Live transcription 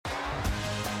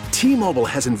T-Mobile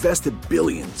has invested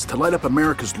billions to light up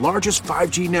America's largest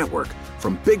 5G network,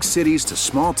 from big cities to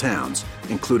small towns,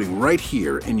 including right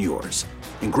here in yours.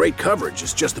 And great coverage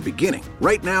is just the beginning.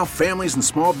 Right now, families and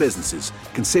small businesses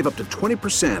can save up to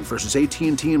 20% versus AT&T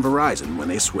and Verizon when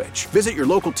they switch. Visit your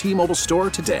local T-Mobile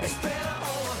store today.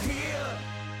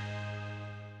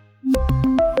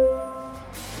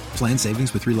 Plan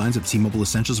savings with 3 lines of T-Mobile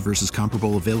Essentials versus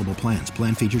comparable available plans.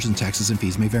 Plan features and taxes and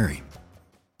fees may vary.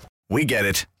 We get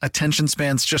it. Attention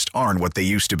spans just aren't what they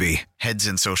used to be. Heads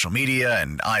in social media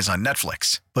and eyes on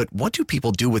Netflix. But what do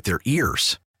people do with their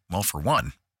ears? Well, for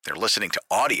one, they're listening to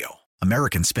audio.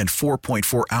 Americans spend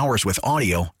 4.4 hours with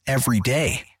audio every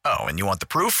day. Oh, and you want the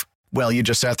proof? Well, you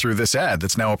just sat through this ad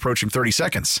that's now approaching 30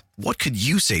 seconds. What could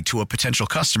you say to a potential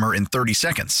customer in 30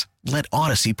 seconds? Let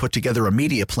Odyssey put together a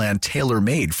media plan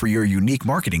tailor-made for your unique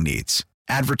marketing needs.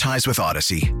 Advertise with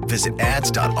Odyssey. Visit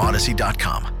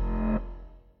ads.odyssey.com.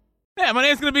 Yeah, my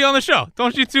name's going to be on the show.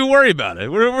 Don't you two worry about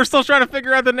it. We're still trying to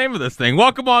figure out the name of this thing.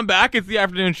 Welcome on back. It's the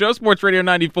afternoon show, Sports Radio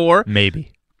 94.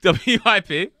 Maybe.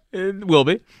 WIP. It will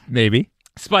be. Maybe.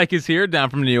 Spike is here, down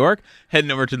from New York,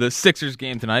 heading over to the Sixers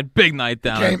game tonight. Big night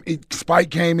down. Spike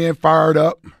came in fired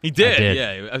up. He did.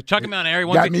 Yeah. Chuck and Mount Airy.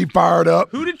 Got me fired up.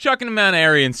 Who did Chuck and Mount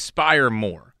Airy inspire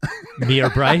more? Me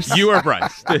or Bryce? You or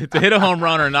Bryce. to hit a home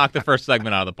run or knock the first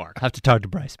segment out of the park. I have to talk to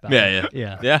Bryce about it.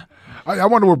 Yeah. I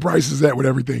wonder where Bryce is at with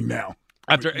everything now.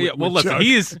 Listen,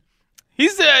 he's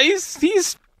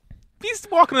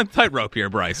walking a tightrope here,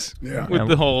 Bryce. Yeah. With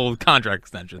the whole contract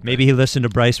extension. Maybe he listened to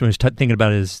Bryce when he was thinking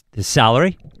about his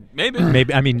salary. Maybe.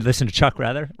 Listen to Chuck,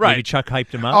 rather. Right. Maybe Chuck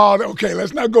hyped him up. Oh, okay.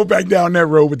 Let's not go back down that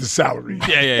road with the salary.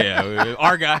 Yeah.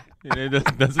 Our guy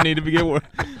doesn't need to be get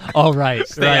Oh, right.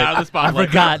 Stay out of the spotlight. I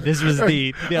forgot. This was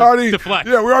the deflect.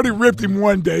 Yeah, we already ripped him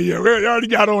one day. Yeah, we already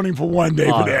got on him for one day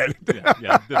for that.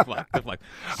 Deflect.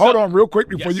 Hold on real quick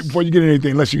before you get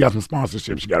anything, unless you got some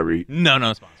sponsorships you got to read. No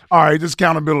sponsors. All right, this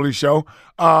accountability show.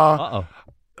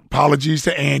 Apologies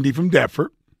to Andy from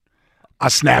Deptford. I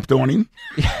snapped on him.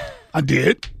 I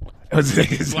did.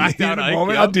 Blacked out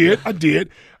Ike. I did.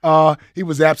 He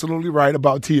was absolutely right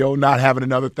about T.O. not having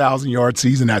another 1,000-yard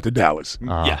season after Dallas.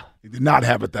 He did not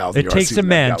have a 1,000-yard season. It takes a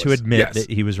man to admit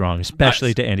that he was wrong,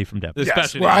 especially to Andy from Deptford.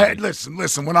 Yes. Well,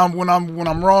 listen. When I'm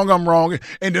wrong, I'm wrong,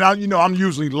 and then I'm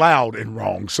usually loud and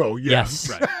wrong. So yes.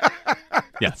 Right.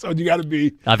 Yeah. So you got to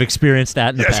be. I've experienced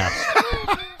that in the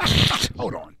past.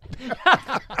 Hold on.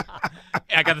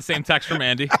 I got the same text from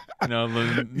Andy.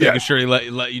 Making sure he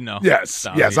let you know. Yes.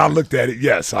 I looked at it.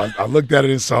 Yes, I looked at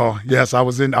it and saw. Yes, I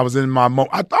was in my moment.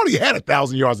 I thought he had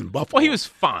 1,000 yards in Buffalo. Well, he was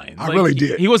fine. I really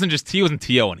did. He wasn't T.O.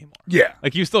 anymore. Yeah,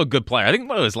 he was still a good player. I think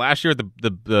what it was last year at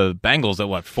the Bengals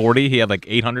at 40. He had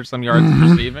 800 some yards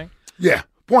receiving. Yeah.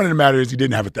 Point of the matter is he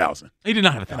didn't have 1,000. He did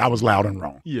not have 1,000. And I was loud and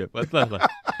wrong. Yeah, but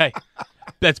hey,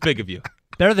 that's big of you.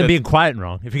 Better than being quiet and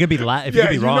wrong. If you're gonna be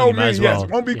wrong, you might as well. Yes,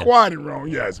 won't be quiet and wrong.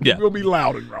 Yes, we'll be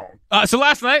loud and wrong. So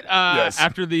last night,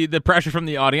 after the pressure from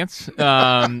the audience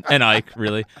and Ike,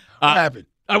 really, what happened?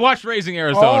 I watched Raising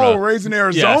Arizona. Oh, Raising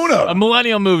Arizona! Yes, a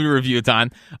millennial movie review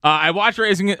time. I watched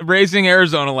Raising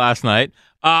Arizona last night.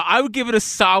 I would give it a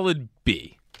solid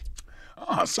B.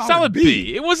 Solid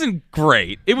B. It wasn't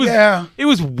great. It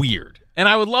was weird. And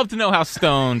I would love to know how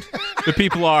stoned the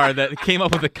people are that came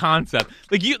up with the concept.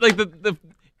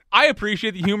 I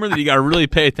appreciate the humor that you got to really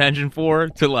pay attention for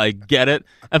to get it.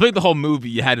 I think the whole movie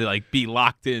you had to be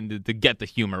locked in to get the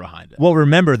humor behind it. Well,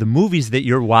 remember the movies that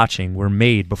you're watching were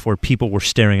made before people were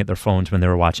staring at their phones when they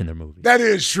were watching their movies. That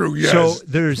is true. Yes. So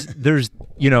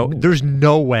there's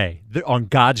no way on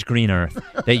God's green earth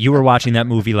that you were watching that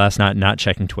movie last night and not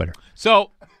checking Twitter.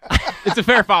 So it's a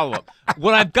fair follow-up.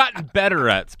 What I've gotten better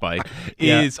at, Spike,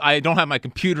 is I don't have my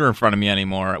computer in front of me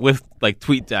anymore with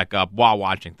TweetDeck up while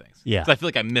watching things. Yeah. So I feel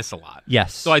like I miss a lot.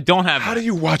 Yes. So I don't have. How do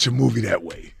you watch a movie that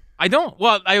way? I don't.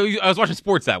 Well, I was watching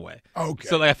sports that way. Okay.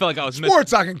 So I felt like I was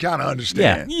sports. I can kind of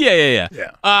understand. Yeah.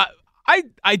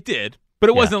 I did, but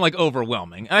it wasn't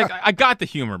overwhelming. I got the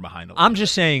humor behind it. I'm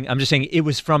just saying it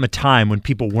was from a time when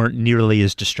people weren't nearly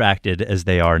as distracted as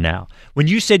they are now. When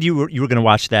you said you were going to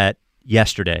watch that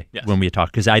yesterday when we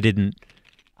talked, because I didn't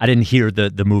hear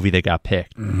the movie that got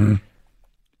picked. Mm-hmm.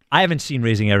 I haven't seen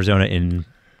Raising Arizona in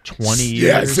 20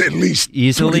 years. Yes, at least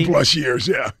easily 20 plus years,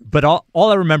 yeah. But all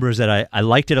I remember is that I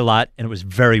liked it a lot, and it was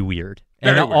very weird.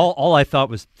 And all I thought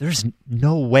was, there's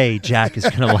no way Jack is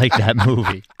going to like that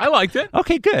movie. I liked it.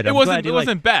 Okay, good. It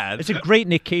wasn't bad. It's a great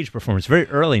Nick Cage performance. Very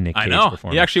early Nick Cage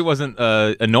performance. He actually wasn't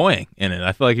annoying in it.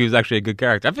 I feel like he was actually a good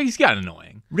character. I think he's got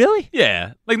annoying. Really?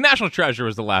 Yeah. National Treasure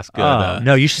was the last good.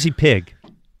 No, you should see Pig.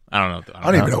 I don't know. I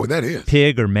don't even know what that is.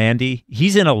 Pig or Mandy.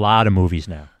 He's in a lot of movies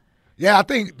now. Yeah, I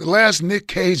think the last Nick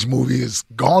Cage movie is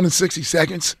Gone in 60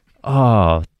 Seconds.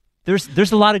 Oh,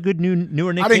 there's a lot of good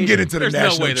newer Nick Cage. I didn't get into the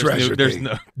National Treasure thing.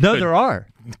 No, there are.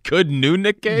 Good new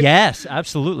Nick Cage? Yes,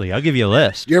 absolutely. I'll give you a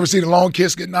list. You ever see The Long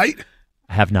Kiss Goodnight?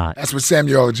 I have not. That's with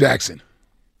Samuel L. Jackson.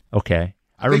 Okay.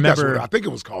 I think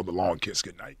it was called The Long Kiss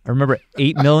Goodnight. I remember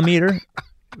 8mm.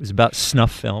 It was about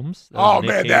snuff films.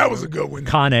 That was a good one.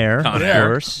 Con Air, of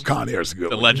course. Con Air's a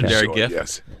good one. The legendary gift.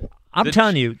 Yes. I'm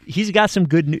telling you, he's got some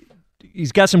good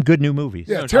new movies.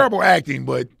 Yeah, terrible acting,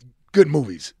 but good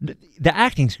movies. The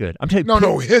acting's good. I'm telling you.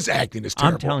 No, his acting is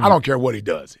terrible. I'm telling you. I don't care what he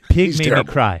does. Pig He's made terrible.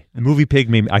 me cry. The movie Pig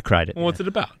I cried it. Well, what's it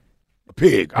about? A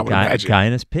pig, I would imagine. A guy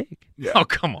and his pig. Yeah. Oh,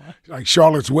 come on. Like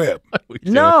Charlotte's Web.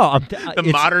 No, the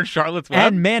modern Charlotte's Web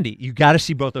and Mandy. You got to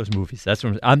see both those movies. That's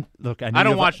what I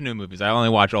don't watch new movies. I only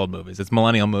watch old movies. It's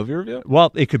Millennial Movie Review.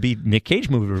 Well, it could be Nick Cage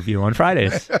movie review on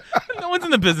Fridays. No one's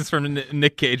in the business for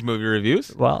Nick Cage movie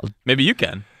reviews. Well, maybe you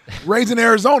can. Raising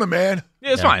Arizona, man.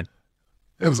 Yeah, it's fine.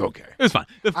 It was okay. It was fine.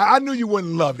 I knew you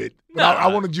wouldn't love it, but I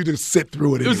wanted you to sit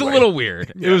through it. It was a little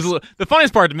weird. Yes. It was the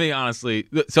funniest part to me, honestly.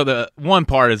 So the one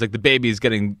part is like the baby's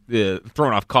getting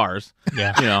thrown off cars.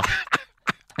 Yeah,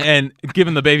 and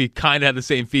given the baby kind of had the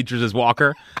same features as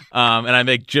Walker, and I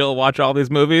make Jill watch all these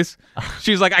movies,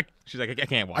 she's like, I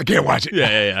can't watch. I can't watch it.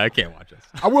 Yeah, I can't watch this.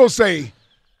 I will say,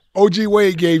 O.G.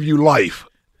 Wade gave you life.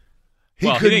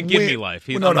 He didn't give me life.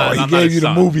 He gave you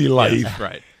the movie Life. Yes,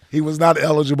 right. He was not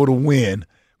eligible to win.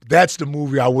 That's the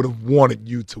movie I would have wanted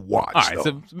you to watch. All right,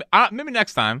 so maybe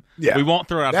next time we won't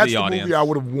throw it out to the audience. That's the movie I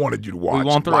would have wanted you to watch. We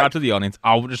won't throw it out to the audience.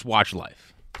 I'll just watch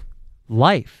Life.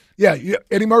 Yeah,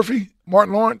 Eddie Murphy,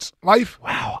 Martin Lawrence, Life.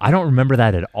 Wow, I don't remember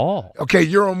that at all. Okay,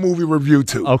 you're on movie review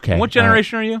too. Okay. What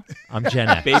generation are you? I'm Gen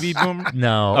X. Baby boomer?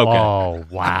 No. Okay. Oh,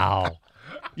 wow.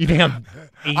 You think I'm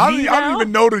 80 I don't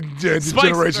even know the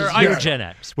generations. You're Gen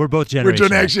X. We're both Generation We're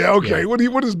Gen X, yeah. Okay. Yeah.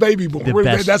 What is baby boomer?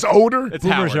 That's older? It's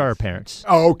Boomers Howard's. are our parents.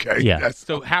 Oh, okay. Yeah.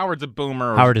 So Howard's a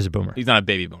boomer. Howard is a boomer. He's not a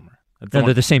baby boomer. No,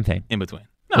 they're the same thing. In between.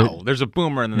 No, there's a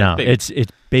boomer and then no, there's baby.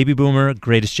 it's baby boomer,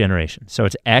 greatest generation. So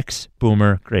it's X,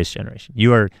 boomer, greatest generation.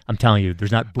 I'm telling you,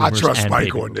 there's not boomers. I trust and Mike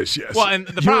baby on this, yes. Well, and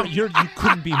the problem you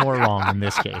couldn't be more wrong in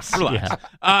this case. Relax.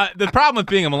 Yeah. The problem with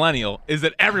being a millennial is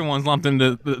that everyone's lumped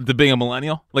into the being a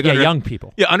millennial. Like young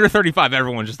people. Yeah, under 35,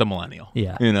 everyone's just a millennial.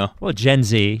 Yeah, Well, Gen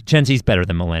Z's better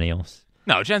than millennials.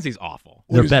 No, Gen Z's awful.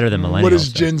 They're better than millennials. What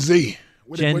is Gen Z?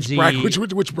 Gen Z.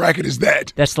 Which bracket is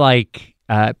that? That's like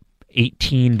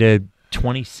 18 to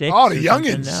 26. Oh, the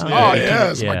youngins. Oh,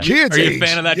 yes. My kids' Are you age. a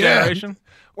fan of that generation?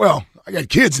 Well, I got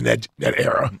kids in that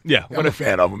era. Yeah. I'm a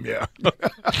fan of them, yeah.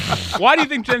 Why do you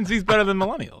think Gen Z's better than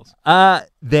millennials? That's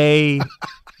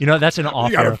an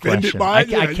off-air question. By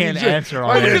it? I can't answer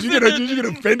on it. You get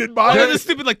offended by They're it? the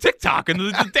stupid like TikTok and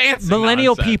the dancing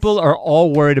Millennial nonsense. people are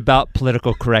all worried about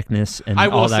political correctness and I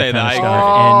will all that say kind that.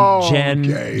 of stuff. And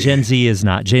okay. Gen Z is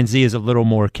not. Gen Z is a little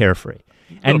more carefree.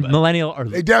 And millennial are.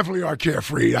 They definitely are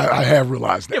carefree. I have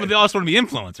realized that. Yeah, but they also want to be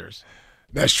influencers.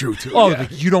 That's true, too. Oh, yeah.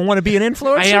 you don't want to be an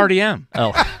influencer? I already am.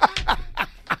 Oh.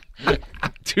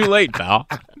 Too late, pal.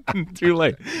 Too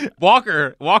late.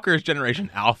 Walker is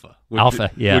Generation Alpha.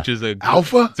 Which is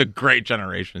Alpha? It's a great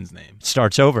generation's name.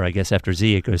 Starts over, I guess, after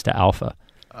Z, it goes to Alpha.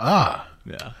 Ah.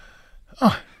 Yeah.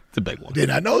 Oh. It's a big one. Did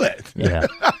not know that. Yeah.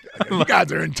 You guys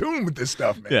are in tune with this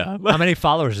stuff, man. Yeah. How many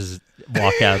followers does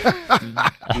Walk have?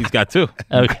 He's got 2.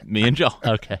 Okay. Me and Jill.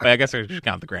 Okay. I guess I should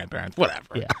count the grandparents. Whatever.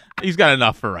 Yeah. He's got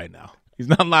enough for right now. He's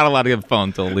not allowed to get a phone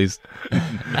until at least.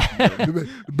 The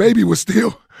baby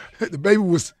wasn't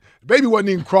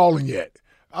even crawling yet.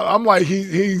 I'm like,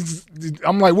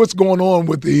 I'm like, what's going on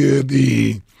with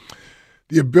the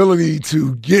ability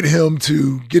to get him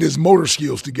to get his motor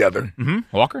skills together?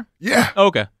 Mm-hmm. Walker? Yeah. Oh,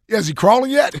 okay. Yeah, is he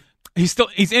crawling yet? He's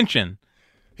inching.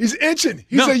 He's inching.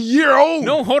 He's a year old.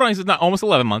 No, hold on. He's not almost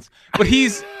 11 months, but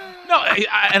he's. No,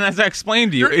 and as I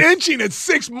explained to you, you're inching at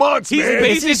 6 months, he's man.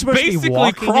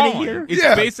 basically crawling.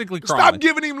 It's basically crawling. Stop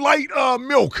giving him light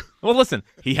milk. Well, listen,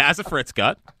 he has a Fritz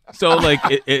gut, so like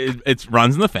it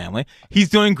runs in the family. He's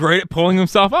doing great at pulling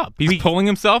himself up. He's pulling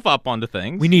himself up onto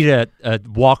things. We need a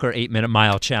Walker 8-minute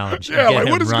mile challenge. Yeah, like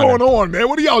what is going on, man?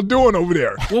 What are y'all doing over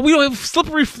there? Well, we don't have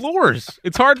slippery floors.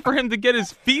 It's hard for him to get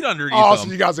his feet underneath him.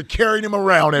 So you guys are carrying him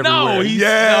around everywhere.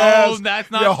 No, that's not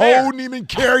fair. You're holding him and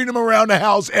carrying him around the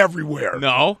house everywhere.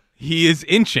 No, he is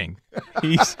inching.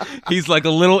 He's like a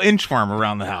little inchworm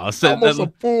around the house. Almost a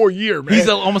full year, man. He's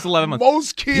almost 11 months.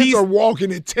 Most kids are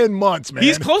walking at 10 months, man.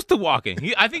 He's close to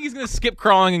walking. I think he's going to skip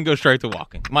crawling and go straight to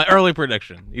walking. My early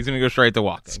prediction, he's going to go straight to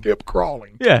walking. Skip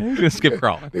crawling. Yeah, he's going to skip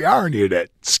crawling. The irony of that,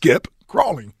 skip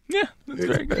crawling. Yeah, that's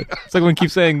very good. It's like when we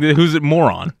keep saying, who's it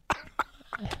moron?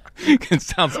 It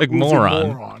sounds like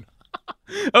moron.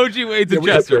 OG Wade's a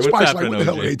Chester. What's happening, what the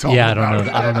hell are they talking Yeah, I about?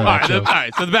 don't know. All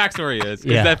right, so the backstory is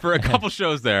that for a couple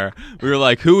shows there, we were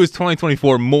like, who is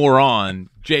 2024 more on,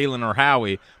 Jalen or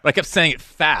Howie? But I kept saying it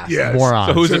fast. Yes. Moron.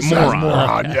 So who's it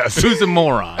moron? Yes. Who's a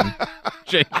moron?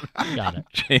 Got it.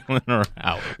 Jalen or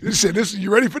Howie?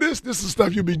 You ready for this? This is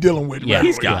stuff you'll be dealing with. Yeah,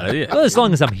 He's got it. Yeah. Well, as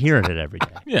long as I'm hearing it every day.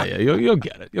 Yeah, you'll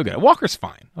get it. You'll get it. Walker's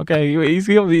fine. Okay, he's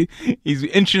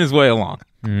inching his way along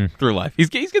through life. He's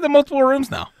getting multiple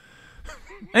rooms now,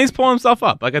 and he's pulling himself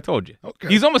up. Like I told you, Okay.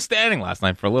 He's almost standing last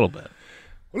night for a little bit.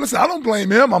 Well, listen, I don't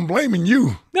blame him. I'm blaming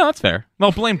you. No, that's fair.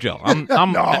 No, blame Jill. I'm No,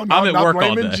 at not work all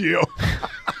blaming day. Jill.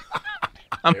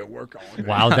 I'm at work all day.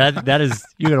 Wow, that is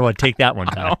you're gonna want to take that one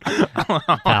down,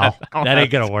 pal. That ain't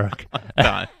gonna work.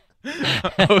 God.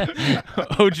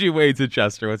 OG Wade's at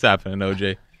Chester. What's happening,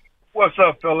 OG? What's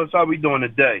up, fellas? How we doing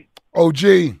today?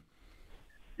 OG.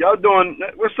 Y'all doing?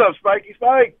 What's up, Spikey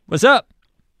Spike? What's up?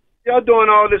 Y'all doing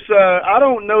all this? I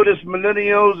don't know this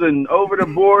millennials and over the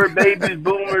board babies,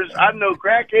 boomers. I know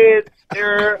crackhead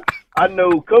era. I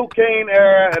know cocaine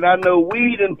era, and I know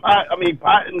weed and pot. I mean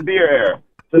pot and beer era.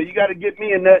 So you got to get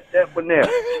me in that one there.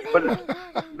 But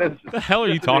listen, What the hell are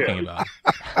you talking about?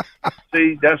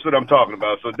 See, that's what I'm talking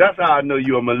about. So that's how I know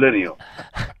you're a millennial.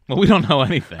 Well, we don't know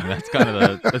anything. That's kind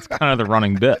of the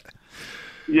running bit.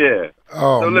 Yeah.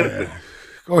 Oh, so man. listen.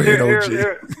 Go ahead, OG.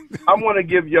 I want to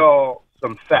give y'all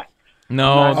some facts.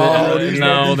 No, these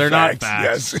no, are they're not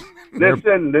facts. facts.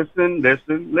 Yes.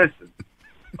 Listen.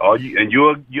 All you and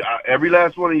you, every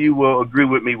last one of you will agree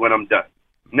with me when I'm done.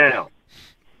 Now,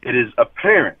 it is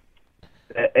apparent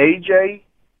that AJ,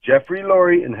 Jeffrey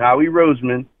Lurie, and Howie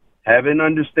Roseman have an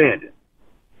understanding.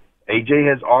 AJ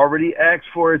has already asked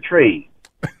for a trade.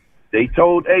 They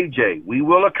told AJ, we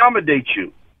will accommodate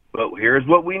you, but here's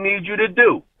what we need you to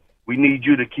do. We need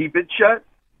you to keep it shut.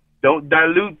 Don't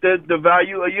dilute the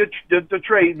value of the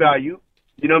trade value.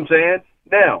 You know what I'm saying?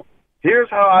 Now, here's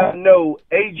how I know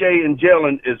AJ and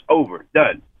Jalen is over,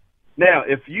 done. Now,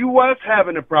 if you was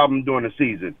having a problem during the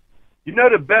season, you know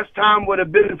the best time would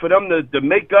have been for them to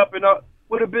make up and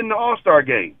would have been the All-Star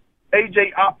game.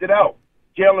 AJ opted out.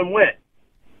 Jalen went.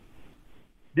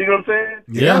 You know what I'm saying?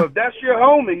 Yeah. So if that's your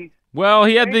homie, Well,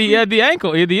 he had the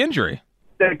ankle, he had the injury.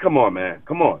 then come on, man.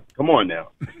 Come on now.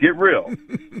 Let's get real.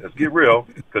 Let's get real.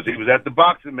 Because he was at the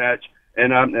boxing match,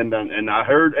 and I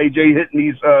heard AJ hitting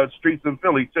these streets in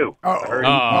Philly too. Come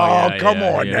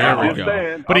on There now. we go.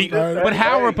 Saying, But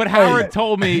Howard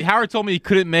told me he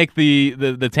couldn't make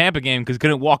the Tampa game because he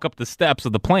couldn't walk up the steps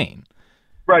of the plane.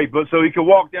 Right, but so he could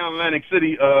walk down Atlantic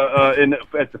City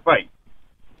at the fight.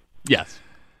 Yes.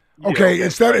 Okay, Yeah,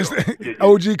 instead right.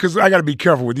 OG, because I got to be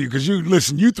careful with you, because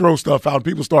you throw stuff out, and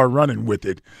people start running with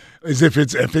it, as if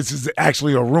it's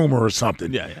actually a rumor or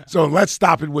something. Yeah. So let's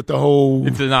stop it with the whole.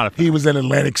 It's not a fact. He was in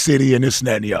Atlantic City and this and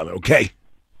that and the other. Okay.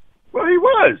 Well, he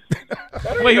was.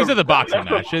 Well, he was at the boxing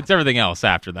match. It's everything else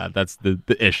after that. That's the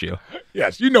issue.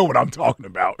 Yes, you know what I'm talking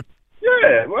about.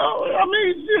 Yeah, well, I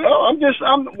mean,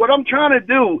 what I'm trying to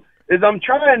do is I'm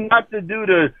trying not to do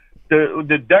the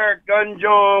Derek Gun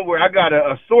John where I got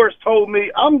a source told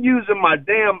me. I'm using my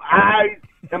damn eyes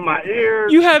and my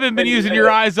ears. You haven't been using your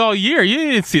eyes all year. You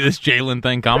didn't see this Jalen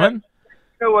thing coming.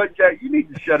 You know what, Jack? You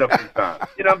need to shut up sometimes.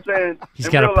 You know what I'm saying? He's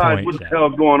and got a realize point, what the Jack.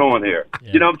 hell's going on here.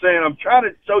 Yeah. You know what I'm saying? I'm trying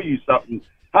to show you something.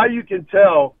 How you can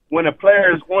tell when a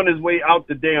player is on his way out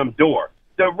the damn door.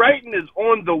 The writing is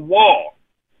on the wall.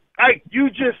 Ike, you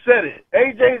just said it.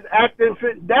 AJ's acting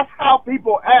fit. That's how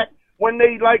people act when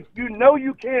they,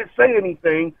 you can't say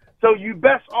anything, so you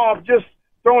best off just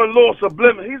throwing little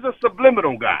subliminal. He's a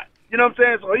subliminal guy. You know what I'm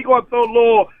saying? So he going to throw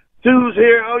little twos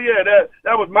here. Oh, yeah,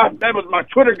 that was my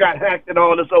Twitter got hacked and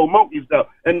all this old monkey stuff.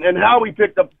 And how he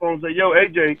picked up the phone and said, yo,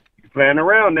 AJ, you playing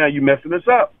around now. You messing us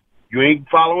up. You ain't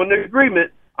following the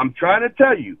agreement. I'm trying to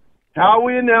tell you,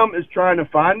 Howie and them is trying to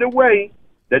find a way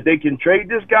that they can trade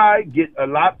this guy, get a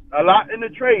lot in the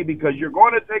trade, because you're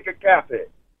going to take a cap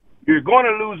hit. You're going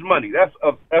to lose money.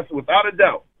 That's without a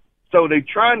doubt. So they're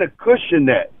trying to cushion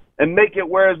that and make it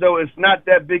where as though it's not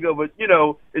that big of a,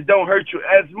 it don't hurt you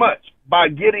as much by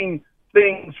getting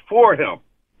things for him.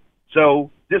 So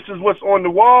this is what's on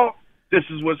the wall. This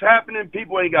is what's happening.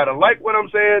 People ain't got to like what I'm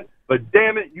saying, but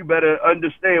damn it, you better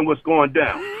understand what's going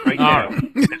down right now.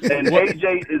 And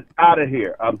AJ is out of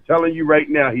here. I'm telling you right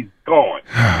now, he's gone.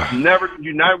 You're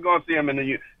never going to see him in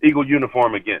the Eagle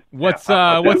uniform again. What's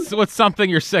something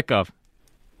you're sick of?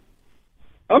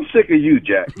 I'm sick of you,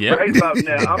 Jack. Yeah. Right about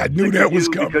now, I knew that was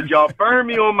coming. Because y'all burn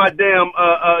me on my damn.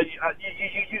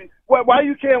 Why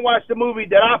you can't watch the movie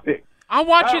that I picked? I'll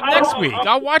watch it next week.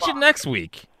 I'll watch it next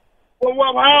week. Well,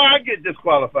 how I get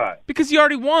disqualified? Because you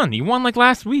already won. You won like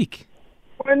last week.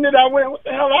 When did I win? What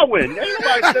the hell I win? Ain't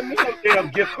nobody sent me no damn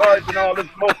gift cards and all this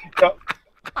smoky stuff.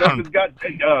 Dunkin's got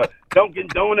Dunkin'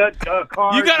 Donut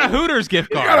cards. You got a Hooters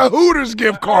gift card. You got a Hooters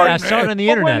gift card, I saw it on the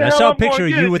internet. I saw a picture of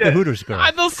you with the Hooters girl.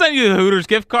 They'll send you the Hooters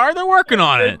gift card. They're working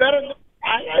on it.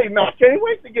 Hey, man, I can't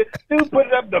wait to get dude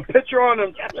put up the picture on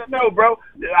them. No, bro.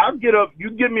 I'll get up.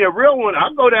 You give me a real one.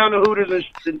 I'll go down to Hooters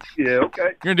and yeah, okay.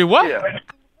 You're gonna do what? Yeah.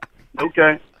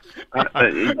 Okay. Get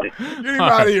him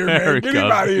out of here, man. Get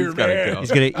him out of here, man.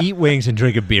 He's going to eat wings and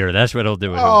drink a beer. That's what he'll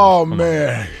do. Oh,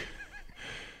 man.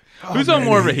 Who's on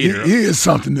more of a heater? He is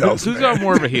something else. Who's on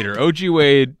more of a heater? O.G.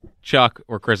 Wade, Chuck,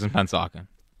 or Chris and Pennsauken?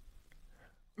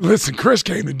 Listen, Chris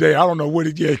came today. I don't know what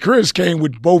Chris came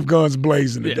with both guns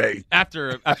blazing today.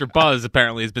 After Buzz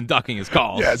apparently has been ducking his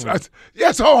calls. Yes.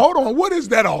 Hold on. What is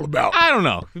that all about? I don't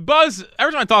know. Buzz.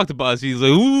 Every time I talk to Buzz, he's like,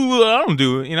 "Ooh, I don't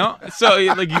do it," you know. So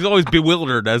he's always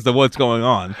bewildered as to what's going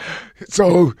on.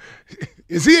 So,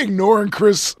 is he ignoring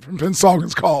Chris from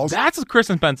Pensauken's calls? That's what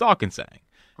Chris and Pennsauken saying.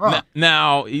 Huh.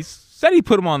 Now he's said he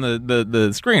put him on the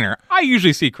screener. I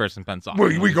usually see Chris and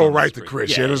Pennsauken. We go right to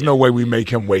Chris. Yeah, there's no way we make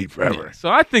him wait forever. Yeah. So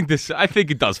I think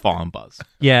it does fall on Buzz.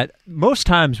 Yeah, most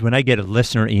times when I get a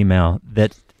listener email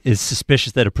that is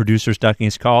suspicious that a producer's ducking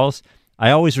his calls,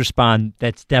 I always respond,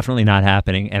 "That's definitely not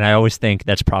happening," and I always think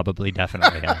that's probably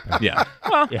definitely happening. Yeah.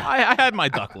 Well, yeah. I had my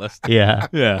duck list. Yeah.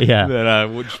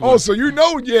 So you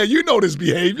know this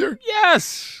behavior.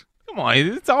 Yes. Come on,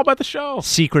 it's all about the show.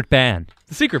 Secret band.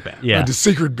 The secret band. Yeah. The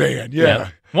secret band, yeah.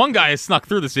 One guy has snuck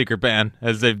through the secret band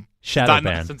as they've shadow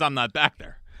band since I'm not back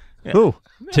there. Yeah. Who?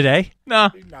 Today? No.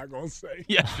 He's not going to say.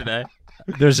 Yesterday.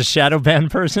 There's a shadow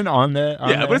band person on the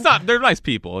but it's not. They're nice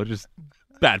people. It's just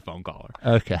bad phone caller.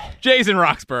 Okay. Jay's in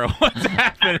Roxborough. What's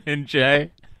happening,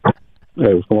 Jay?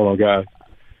 Hey, what's going on, guys?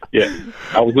 Yeah,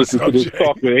 I was listening to this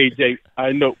talk with AJ.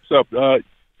 I know what's up.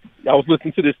 I was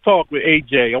listening to this talk with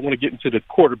AJ. I want to get into the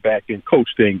quarterback and coach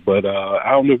thing, but I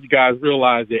don't know if you guys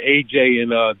realize that AJ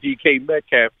and DK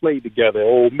Metcalf played together at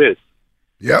Ole Miss.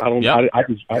 Yeah.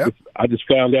 I just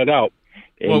found that out.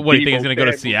 Well, what do you think he's going to go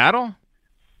to Seattle?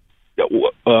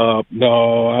 No,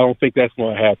 I don't think that's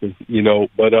going to happen.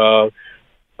 But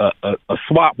a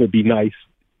swap would be nice.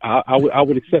 I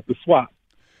would accept a swap.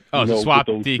 Oh, so swap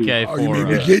DK for... you mean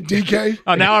to get DK?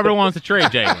 Oh, now everyone wants to trade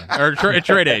Jalen. Or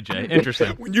trade AJ. Interesting.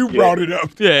 When you brought it up.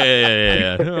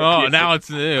 Yeah. Oh, now it's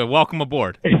welcome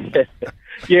aboard.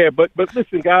 Yeah, but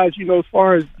listen, guys, as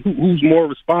far as who's more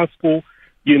responsible,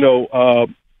 I'll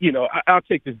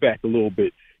take this back a little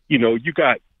bit. You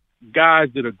got guys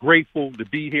that are grateful to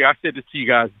be here. I said this to you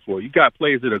guys before. You got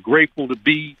players that are grateful to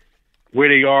be where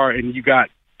they are, and you got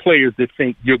players that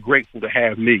think you're grateful to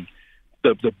have me.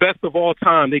 The best of all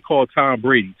time, they call Tom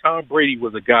Brady. Tom Brady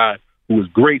was a guy who was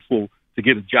grateful to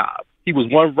get a job. He was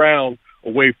one round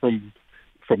away from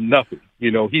nothing.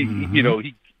 He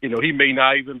may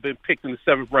not even been picked in the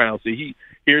 7th round. So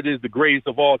here it is, the greatest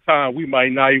of all time. We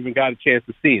might not even got a chance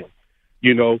to see him.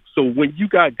 So when you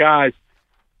got guys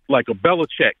like a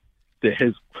Belichick that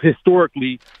has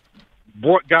historically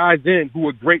brought guys in who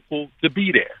are grateful to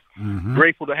be there,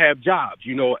 grateful to have jobs,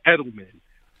 Edelman,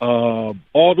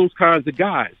 all those kinds of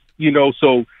guys,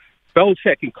 so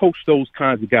Belichick can coach those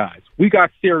kinds of guys. We got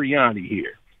Sirianni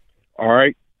here. All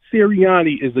right.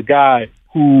 Sirianni is a guy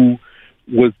who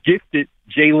was gifted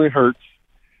Jalen Hurts,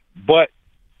 but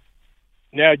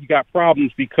now you got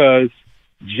problems because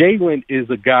Jalen is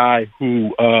a guy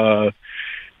who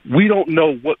we don't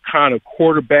know what kind of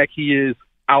quarterback he is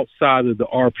outside of the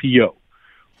RPO.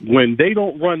 When they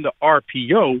don't run the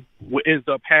RPO, what ends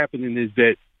up happening is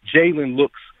that Jalen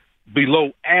looks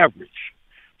below average.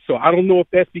 So I don't know if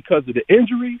that's because of the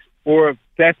injuries or if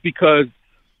that's because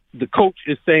the coach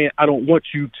is saying, I don't want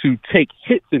you to take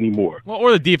hits anymore. Well,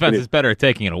 or the defense is better at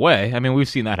taking it away. I mean, we've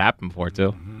seen that happen before,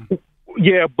 too.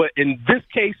 Yeah, but in this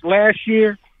case last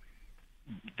year,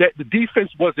 that the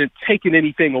defense wasn't taking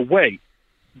anything away.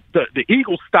 The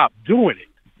Eagles stopped doing it.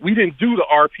 We didn't do the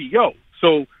RPO.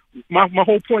 So my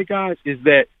whole point, guys, is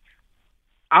that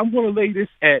I'm going to lay this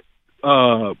at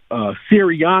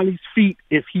Sirianni's feet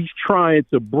if he's trying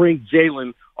to bring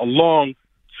Jalen along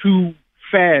too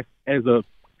fast as a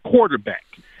quarterback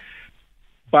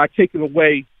by taking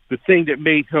away the thing that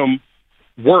made him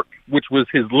work, which was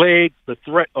his legs, the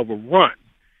threat of a run.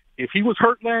 If he was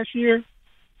hurt last year,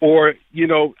 or,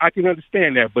 I can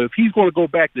understand that. But if he's going to go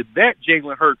back to that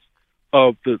Jalen Hurts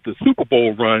of the Super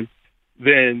Bowl run,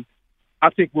 then I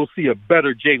think we'll see a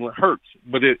better Jalen Hurts.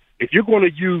 But if you're going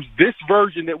to use this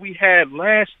version that we had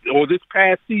this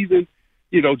past season,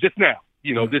 just now,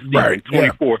 this season, right,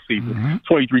 24 season,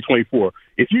 23-24,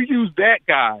 if you use that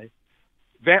guy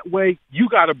that way, you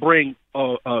got to bring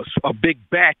a big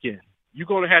back in You're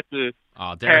going to have to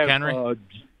Derrick Henry?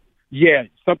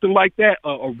 Something like that,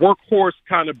 a workhorse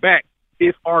kind of back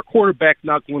if our quarterback's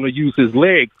not going to use his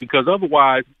legs, because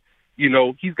otherwise,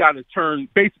 he's got to turn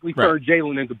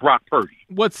Jalen into Brock Purdy.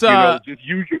 What's just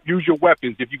use your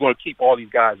weapons if you're going to keep all these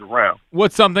guys around.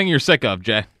 What's something you're sick of,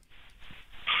 Jay?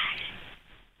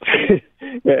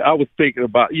 Yeah, I was thinking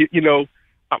about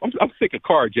I'm sick of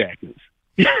carjackings.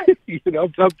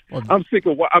 I'm sick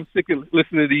of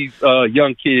listening to these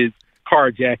young kids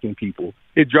carjacking people.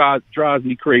 It drives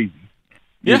me crazy.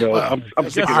 Yeah, I'm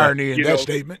sick of irony in that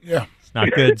statement. Yeah.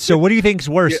 Not good. So what do you think is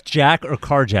worse, jack or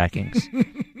carjackings?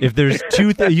 If there's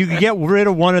two, you can get rid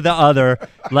of one or the other.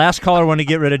 Last caller want to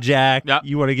get rid of jack. Yep.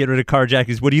 You want to get rid of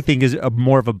carjackings. What do you think is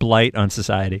more of a blight on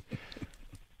society?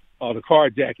 Oh, the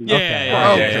carjacking.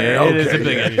 Yeah. It is a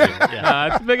big issue.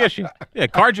 Yeah, it's a big issue. Yeah,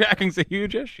 carjacking's a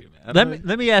huge issue, man.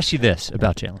 Let me ask you this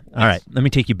about Jalen. All right, let me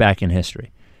take you back in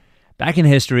history. Back in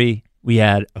history, we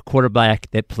had a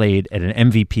quarterback that played at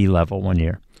an MVP level one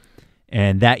year.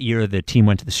 And that year, the team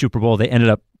went to the Super Bowl. They ended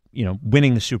up,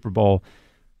 winning the Super Bowl.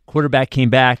 Quarterback came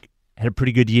back, had a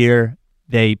pretty good year.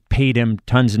 They paid him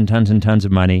tons and tons and tons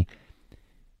of money.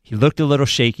 He looked a little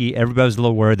shaky. Everybody was a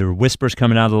little worried. There were whispers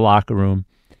coming out of the locker room.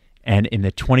 And in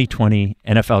the 2020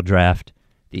 NFL Draft,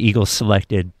 the Eagles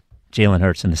selected Jalen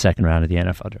Hurts in the second round of the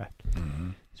NFL Draft. Mm-hmm.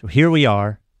 So here we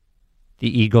are.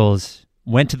 The Eagles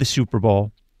went to the Super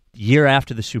Bowl. The year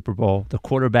after the Super Bowl, the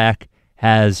quarterback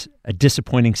has a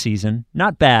disappointing season.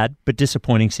 Not bad, but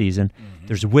disappointing season. Mm-hmm.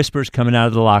 There's whispers coming out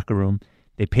of the locker room.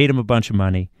 They paid him a bunch of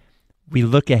money. We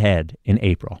look ahead in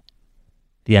April,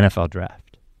 the NFL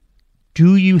Draft.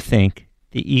 Do you think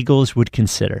the Eagles would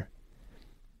consider,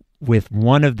 with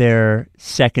one of their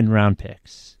second-round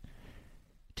picks,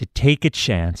 to take a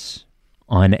chance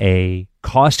on a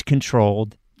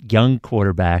cost-controlled young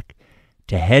quarterback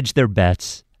to hedge their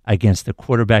bets against the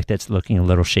quarterback that's looking a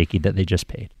little shaky that they just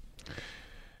paid?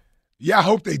 Yeah, I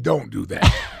hope they don't do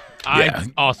that. I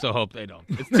also hope they don't.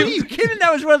 Are you kidding?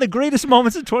 That was one of the greatest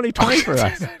moments of 2020 for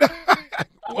us.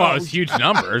 Well, it was huge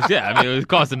numbers. Yeah, I mean, it would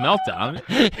cause a meltdown.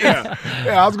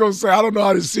 Yeah, I was going to say, I don't know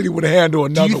how this city would handle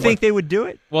another one. Do you think they would do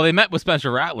it? Well, they met with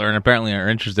Spencer Rattler and apparently are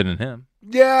interested in him.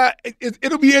 Yeah,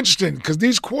 it'll be interesting because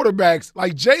these quarterbacks,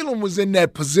 like Jalen was in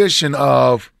that position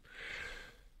of,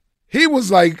 he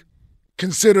was like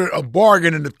considered a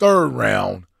bargain in the third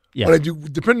round. Yeah. But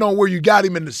depending on where you got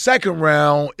him in the second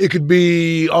round, it could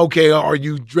be, okay, are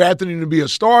you drafting him to be a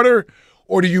starter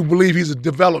or do you believe he's a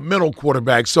developmental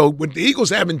quarterback? So with the Eagles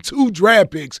having 2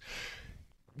 draft picks,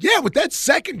 yeah, with that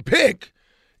second pick,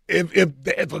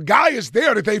 if a guy is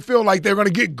there that they feel like they're going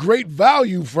to get great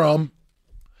value from.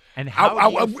 And how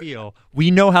do you feel?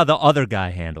 We know how the other guy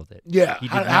handled it. Yeah.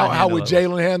 How would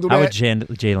Jalen handle that? How would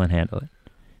Jalen handle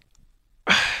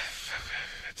it?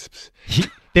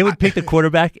 They would pick the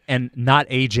quarterback, and not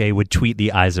AJ would tweet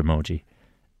the eyes emoji,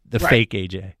 the fake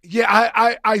AJ. Yeah,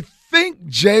 I think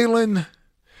Jalen,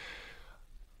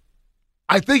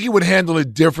 I think he would handle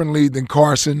it differently than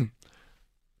Carson,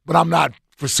 but I'm not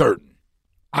for certain.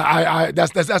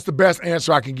 That's the best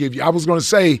answer I can give you. I was going to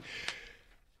say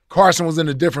Carson was in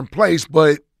a different place,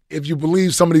 but if you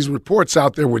believe some of these reports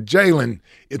out there with Jalen,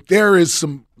 if there is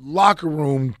some locker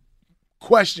room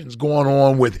questions going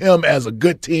on with him as a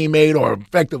good teammate or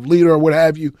effective leader or what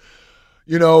have you,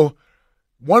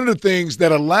 one of the things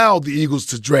that allowed the Eagles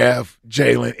to draft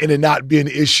Jalen and it not be an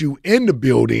issue in the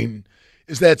building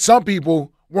is that some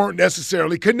people weren't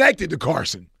necessarily connected to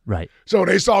Carson. Right. So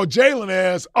they saw Jalen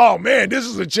as, oh, man, this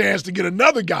is a chance to get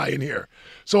another guy in here.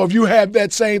 So if you have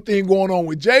that same thing going on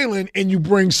with Jalen and you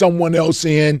bring someone else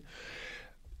in,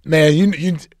 man,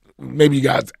 you maybe you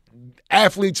got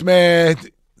athletes, man.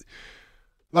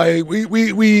 Like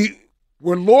we're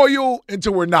loyal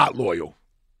until we're not loyal,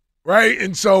 right?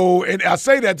 And I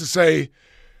say that to say,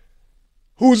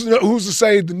 who's to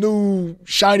say the new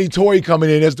shiny toy coming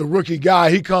in as the rookie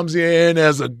guy? He comes in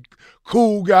as a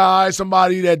cool guy,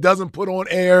 somebody that doesn't put on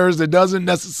airs, that doesn't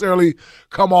necessarily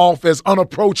come off as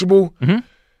unapproachable. Mm-hmm.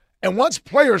 And once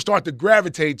players start to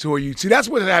gravitate toward you, see, that's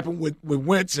what happened with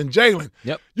Wentz and Jalen.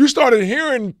 Yep. You started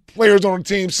hearing players on the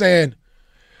team saying,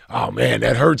 oh, man,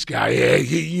 that Hurts guy, yeah,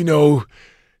 you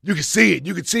can see it.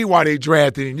 You can see why they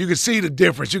drafted him. You can see the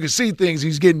difference. You can see things.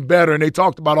 He's getting better, and they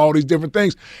talked about all these different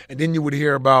things. And then you would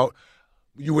hear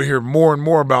more and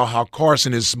more about how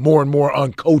Carson is more and more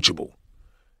uncoachable.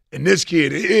 And this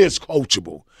kid is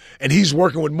coachable. And he's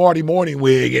working with Marty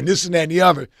Morningwig and this and that and the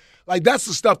other. Like, that's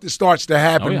the stuff that starts to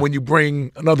happen when you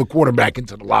bring another quarterback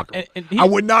into the locker room. I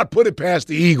would not put it past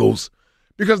the Eagles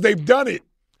because they've done it.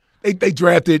 They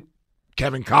drafted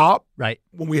Kevin Cobb. Right.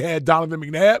 When we had Donovan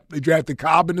McNabb, they drafted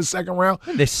Cobb in the second round.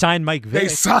 They signed Mike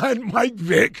Vick.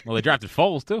 Well, they drafted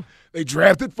Foles, too. They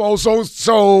drafted Foles.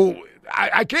 So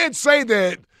I can't say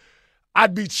that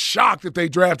I'd be shocked if they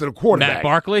drafted a quarterback. Matt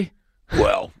Barkley?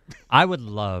 Well, I would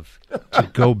love to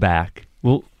go back.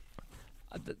 Well,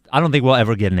 I don't think we'll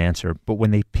ever get an answer, but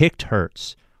when they picked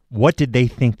Hurts, what did they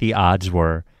think the odds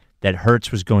were that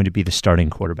Hurts was going to be the starting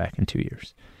quarterback in 2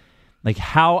 years? Like,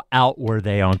 how out were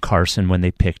they on Carson when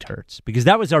they picked Hurts? Because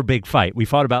that was our big fight. We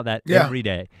fought about that every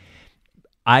day.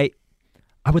 I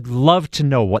would love to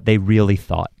know what they really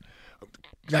thought.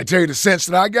 Can I tell you the sense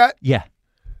that I got? Yeah.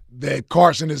 That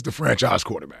Carson is the franchise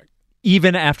quarterback.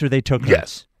 Even after they took Hurts?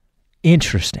 Yes.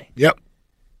 Interesting. Yep.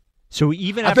 So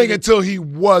even I think until he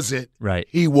wasn't, right,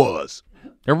 he was.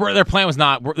 Their plan was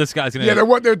not, this guy's going to...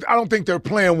 Yeah, I don't think their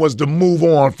plan was to move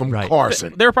on from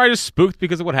Carson. They were probably just spooked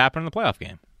because of what happened in the playoff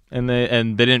game. And they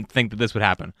didn't think that this would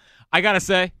happen. I got to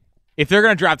say, if they're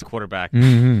going to draft a quarterback,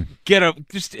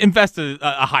 just invest a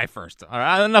high first. All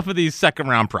right? Enough of these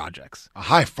second-round projects. A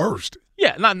high first?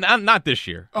 Yeah, not this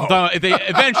year. Oh. If they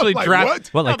eventually like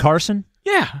draft... What, like Carson?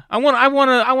 Yeah. I want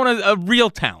a real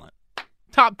talent.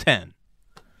 Top 10.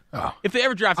 Oh. If they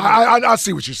ever draft him, I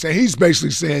see what you're saying. He's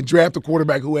basically saying draft a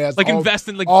quarterback who has all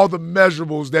the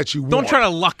measurables that you want. Don't try to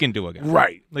luck into a guy.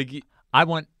 Right. Like I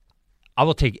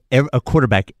will take a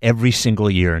quarterback every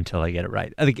single year until I get it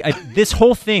right. I think this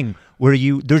whole thing where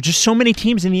there's just so many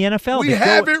teams in the NFL. We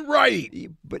have it right.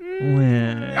 But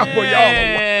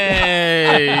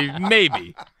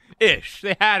maybe ish.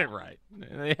 They had it right.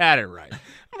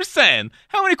 I'm just saying,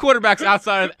 how many quarterbacks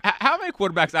outside?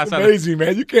 Amazing,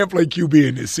 man. You can't play QB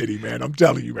in this city, man. I'm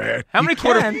telling you, man. How many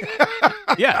quarterbacks?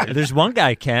 Yeah, there's one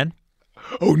guy can.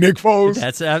 Oh, Nick Foles.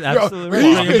 That's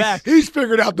absolutely right. He's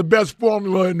figured out the best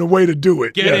formula and the way to do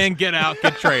it. Get in, get out,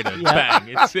 get traded. Bang.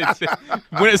 It's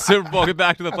win a Super Bowl, get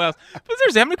back to the playoffs. But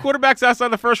seriously, how many quarterbacks outside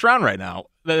the first round right now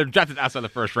that are drafted outside the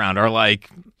first round are like?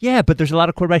 Yeah, but there's a lot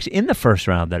of quarterbacks in the first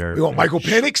round that are. You want Michael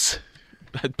Penix?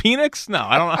 Penix? No,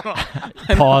 I don't.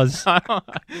 Pause.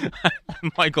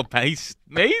 Michael Penix.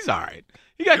 He's all right.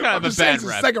 He got kind of a bad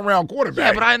rep. Second round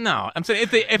quarterback. Yeah, but I know. I'm saying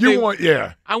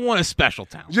I want a special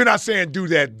talent. You're not saying do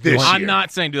that this year. I'm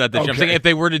not saying do that this year. I'm saying if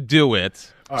they were to do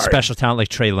it. Special talent like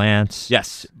Trey Lance.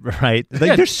 Yes. Right.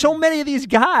 There's so many of these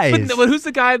guys. But who's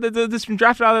the guy that's been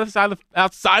drafted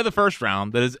outside the first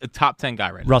round that is a top 10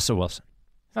 guy right now? Russell Wilson.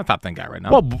 He's not a top 10 guy right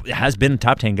now. Well, has been a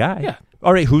top 10 guy. Yeah.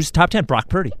 All right, who's top 10? Brock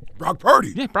Purdy. Brock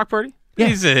Purdy. Yeah, Brock Purdy. Yeah.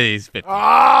 He's 15.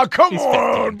 Come He's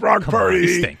on, 15. Brock Purdy.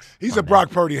 He stinks. He's a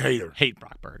Brock Purdy hater. Hate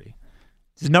Brock Purdy.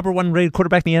 He's the number one rated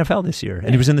quarterback in the NFL this year,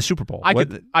 and he was in the Super Bowl. I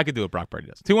could do what Brock Purdy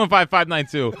does.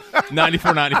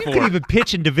 215-592-9494. You could even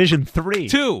pitch in Division III.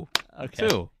 Two.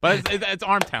 But it's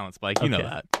arm talent, Spike. You know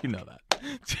that.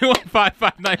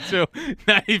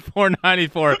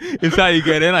 215-592-9494 is how you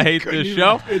get in. I hate this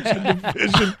show. Pitch in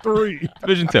Division III.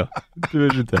 Division 2.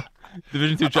 Division 2.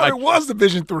 It was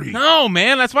Division 3. No,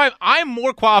 man. That's why I'm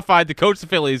more qualified to coach the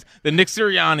Phillies than Nick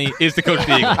Sirianni is to coach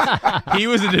the Eagles. He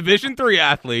was a Division 3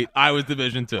 athlete. I was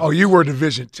Division 2. Oh, you were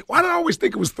Division 2. Why did I always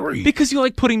think it was 3? Because you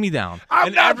like putting me down.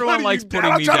 Everyone likes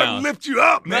putting me down. I'm trying to lift you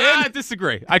up, man. I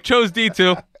disagree. I chose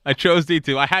D2. I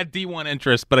had D1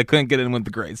 interest, but I couldn't get in with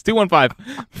the grades.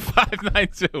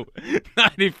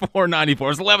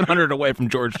 215-592-9494. It's 1,100 away from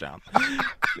Georgetown.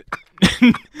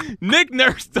 Nick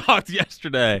Nurse talked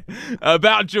yesterday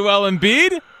about Joel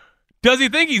Embiid. Does he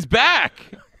think he's back?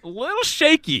 A little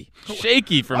shaky from Nick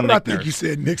Nurse. I think you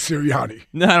said Nick Sirianni.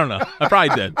 No, I don't know. I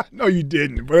probably did. No, you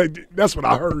didn't, but that's what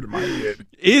I heard in my head.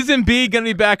 Is Embiid going to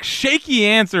be back? Shaky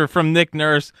answer from Nick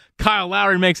Nurse. Kyle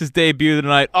Lowry makes his debut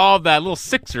tonight. All of that. Little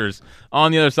Sixers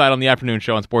on the other side on the afternoon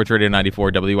show on Sports Radio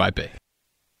 94 WIP.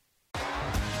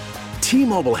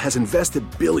 T-Mobile has invested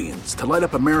billions to light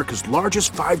up America's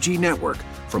largest 5G network,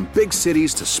 from big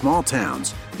cities to small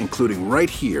towns, including right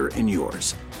here in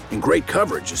yours. And great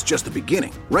coverage is just the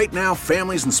beginning. Right now,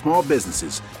 families and small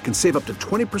businesses can save up to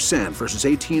 20% versus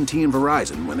AT&T and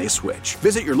Verizon when they switch.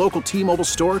 Visit your local T-Mobile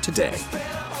store today.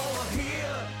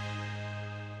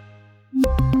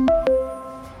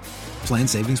 Plan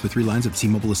savings with 3 lines of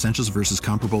T-Mobile Essentials versus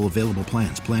comparable available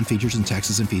plans. Plan features and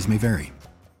taxes and fees may vary.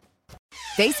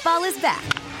 Baseball is back,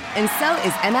 and so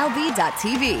is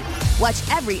MLB.tv. Watch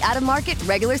every out-of-market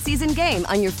regular season game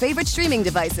on your favorite streaming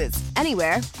devices,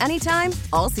 anywhere, anytime,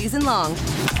 all season long.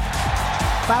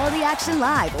 Follow the action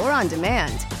live or on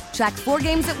demand. Track 4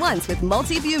 games at once with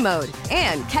multi-view mode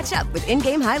and catch up with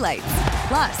in-game highlights.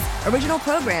 Plus, original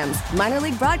programs, minor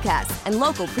league broadcasts, and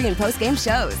local pre- and post-game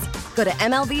shows. Go to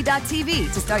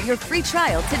MLB.tv to start your free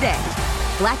trial today.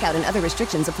 Blackout and other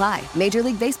restrictions apply. Major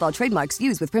League Baseball trademarks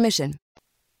used with permission.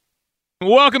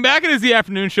 Welcome back. It is the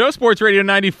afternoon show, Sports Radio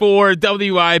 94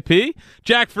 WIP.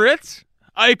 Jack Fritz,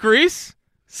 Ike Reese,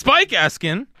 Spike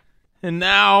Eskin, and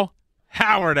now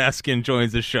Howard Eskin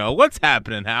joins the show. What's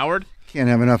happening, Howard? Can't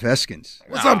have enough Eskins.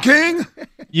 What's up, King?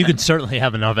 You could certainly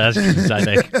have enough Eskins, I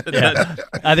think. Yeah.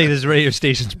 I think this radio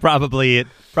station's probably at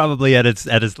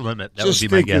its limit. That Just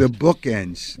would be my guess. Just think of the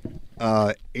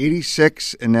bookends.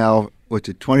 86 and now,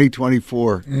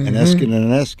 2024, an Eskin and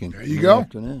an Eskin. There you go.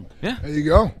 Afternoon. Yeah. There you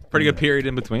go. Pretty good period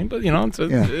in between, but, it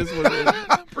is what it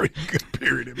is. Pretty good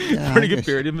period in between. Yeah, Pretty good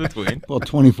period in between. Well,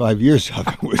 25 years of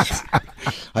it was.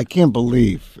 I can't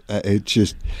believe it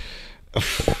just.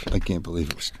 I can't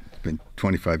believe it's been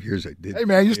 25 years I did. Hey,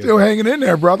 man, you're still hanging in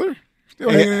there, brother. Still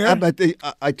hanging in there.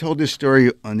 I told this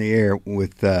story on the air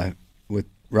with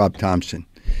Rob Thompson.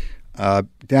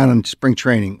 Down in spring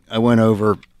training, I went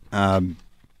over.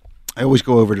 I always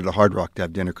go over to the Hard Rock to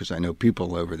have dinner because I know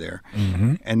people over there.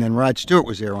 Mm-hmm. And then Rod Stewart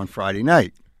was there on Friday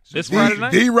night. This Friday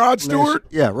night? The Rod Stewart?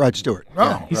 Yeah, Rod Stewart. Oh,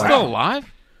 yeah. He's still alive?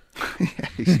 Yeah,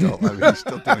 he's still alive. He's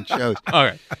still doing shows.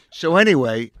 Okay. So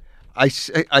anyway, I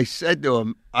said to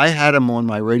him, I had him on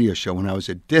my radio show when I was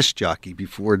a disc jockey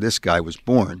before this guy was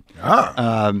born.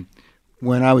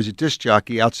 When I was a disc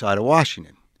jockey outside of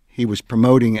Washington. He was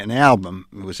promoting an album.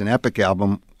 It was an epic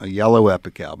album, a yellow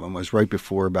epic album. It was right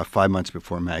before, about 5 months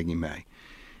before Maggie May.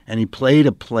 And he played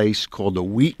a place called the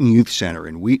Wheaton Youth Center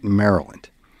in Wheaton, Maryland.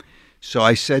 So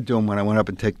I said to him when I went up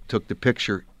and took the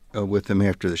picture with him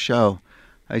after the show,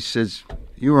 I says,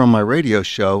 you were on my radio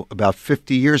show about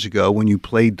 50 years ago when you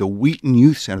played the Wheaton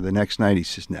Youth Center the next night. He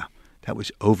says, no, that was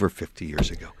over 50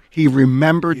 years ago. He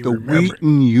remembered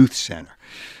Wheaton Youth Center.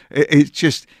 It's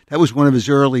just, that was one of his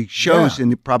early shows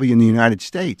probably in the United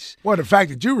States. Well, the fact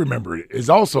that you remember it is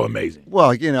also amazing.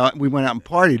 Well, we went out and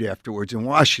partied afterwards in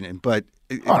Washington, but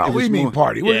what do you mean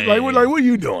party? What are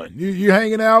you doing? You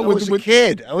hanging out with a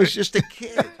kid. I was just a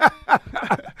kid.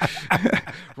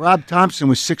 Rob Thompson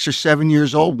was 6 or 7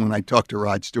 years old when I talked to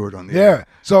Rod Stewart on the air.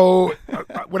 So,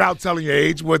 without telling your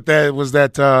age, was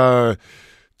that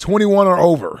 21 or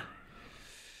over?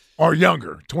 Or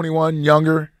younger? 21,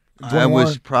 younger? 21? I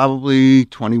was probably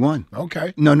 21.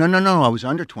 Okay. No. I was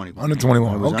under 21. Under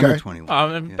 21. I was okay. under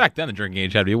 21. Back then, the drinking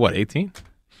age had to be, 18?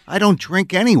 I don't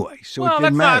drink anyway, so it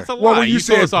didn't matter. That's a lie. Well, when you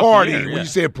said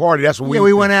party, that's what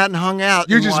we went out and hung out.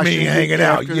 You just mean hanging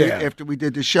out, After we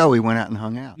did the show, we went out and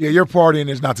hung out. Yeah, your partying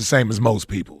is not the same as most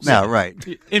people's. No, right.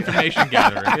 Information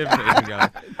gathering.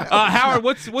 Howard,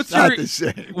 what's not the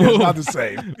same. It's not the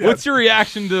same. What's your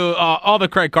reaction to all the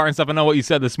Craig Carton stuff? I know what you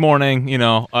said this morning,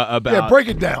 about. Yeah, break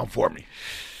it down for me.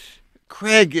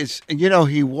 Craig is,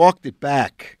 he walked it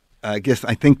back, I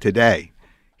think today.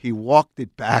 He walked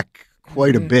it back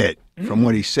quite a bit from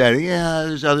what he said. Yeah,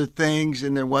 there's other things,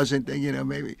 and there wasn't,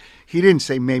 maybe. He didn't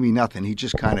say maybe nothing. He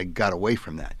just kind of got away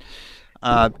from that.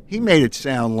 He made it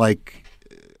sound like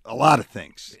a lot of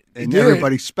things, and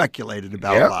everybody speculated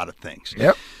about a lot of things.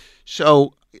 Yep.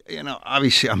 So,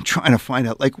 obviously I'm trying to find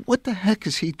out, what the heck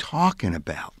is he talking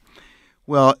about?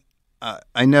 Well,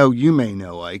 I know you may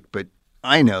know, Ike, but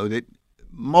I know that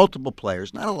multiple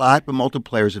players, not a lot, but multiple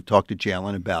players have talked to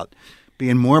Jalen about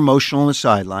being more emotional on the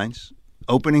sidelines,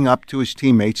 opening up to his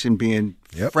teammates and being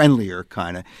friendlier,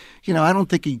 kind of. I don't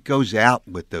think he goes out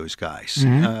with those guys.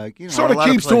 Sort of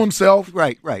keeps to himself.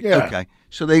 Right. Yeah. Okay.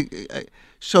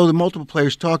 So the multiple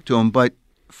players talked to him, but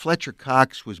Fletcher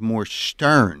Cox was more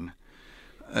stern.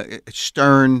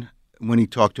 Stern when he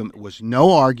talked to him. It was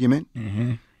no argument.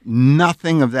 Mm-hmm.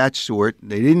 Nothing of that sort.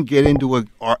 They didn't get into an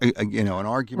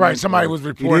argument. Right. Somebody was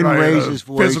reporting he didn't raise his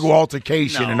voice. Physical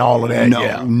altercation and all of that.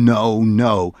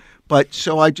 No. But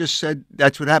so I just said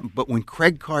that's what happened. But when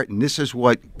Craig Carton, this is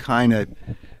what kind of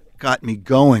got me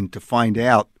going to find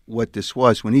out what this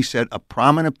was. When he said a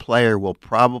prominent player will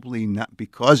probably not,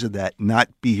 because of that, not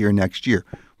be here next year.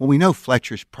 Well, we know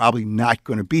Fletcher's probably not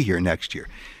going to be here next year.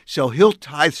 So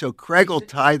Craig will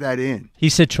tie that in. He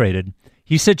said traded.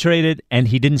 And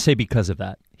he didn't say because of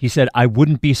that. He said, I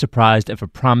wouldn't be surprised if a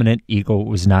prominent Eagle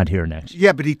was not here next year.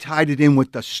 Yeah, but he tied it in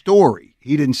with the story.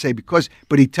 He didn't say because,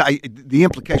 but he tied the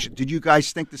implication. Did you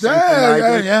guys think the same thing I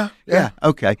did? Yeah.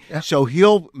 Okay. Yeah. So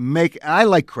he'll make, I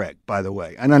like Craig, by the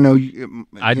way. And I know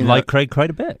I'd like Craig quite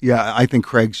a bit. Yeah, I think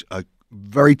Craig's a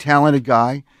very talented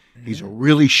guy. He's a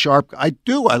really sharp guy.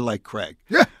 I like Craig.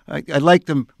 Yeah. I liked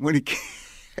him when he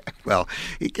Well,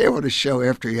 he came on the show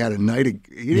after he had a night.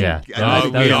 We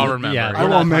all remember. Yeah, I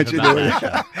won't mention it.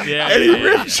 And he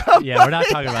rips up. Yeah, we're not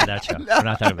talking about that show. We're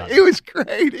not talking about it. He was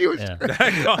great. He was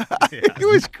great. He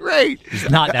was great. He's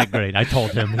not that great. I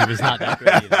told him he was not that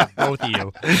great either. Both of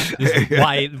you. This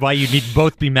is why you need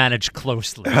both be managed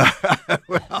closely.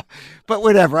 Well, but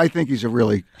whatever. I think he's a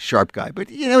really sharp guy. But,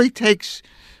 he takes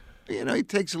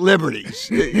liberties,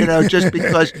 just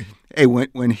because, hey,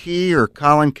 when he or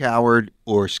Colin Cowherd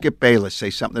or Skip Bayless say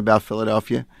something about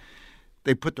Philadelphia,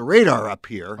 they put the radar up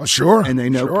here. Oh, sure. And they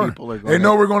know people are going to... They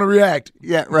know we're going to react.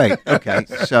 Yeah, right. Okay,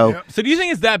 so... So do you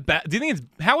think it's that bad? Do you think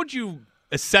how would you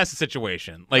assess the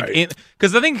situation?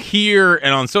 Because I think here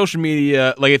and on social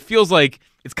media, it feels like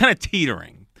it's kind of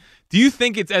teetering. Do you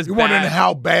think it's as bad? You're wondering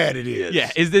how bad it is.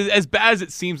 Yeah. Is it as bad as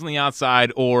it seems on the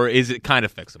outside, or is it kind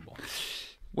of fixable?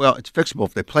 Well, it's fixable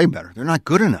if they play better. They're not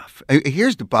good enough.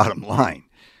 Here's the bottom line.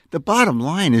 The bottom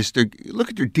line is look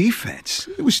at their defense.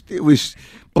 It was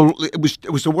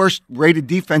the worst rated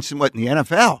defense in the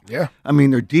NFL. Yeah. I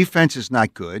mean, their defense is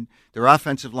not good. Their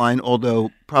offensive line,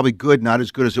 although probably good, not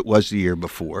as good as it was the year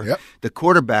before. Yep. The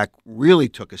quarterback really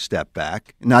took a step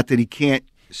back. Not that he can't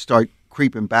start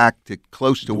creeping back to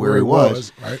close to where he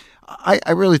was. Right.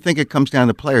 I really think it comes down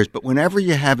to players. But whenever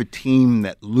you have a team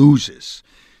that loses,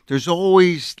 there's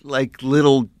always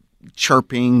little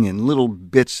chirping and little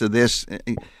bits of this.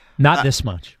 Not this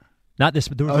much. Not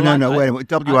this. No, wait a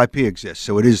minute. WIP exists,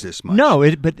 so it is this much. No,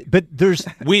 but there's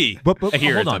but hold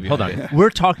on.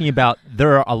 We're talking about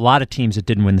there are a lot of teams that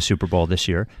didn't win the Super Bowl this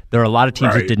year. There are a lot of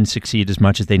teams that didn't succeed as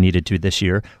much as they needed to this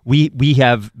year. We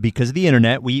have, because of the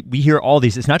internet, we hear all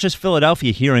these. It's not just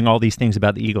Philadelphia hearing all these things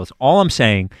about the Eagles. All I'm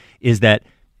saying is that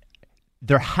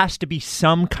there has to be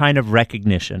some kind of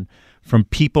recognition from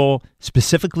people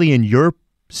specifically in your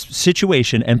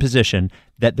situation and position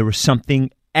that there was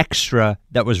something extra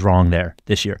that was wrong there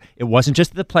this year. It wasn't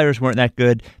just that the players weren't that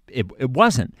good. It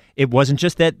wasn't. It wasn't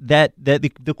just that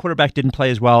the quarterback didn't play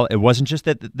as well. It wasn't just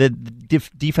that the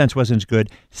defense wasn't as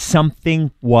good.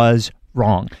 Something was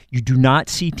wrong. You do not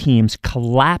see teams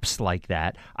collapse like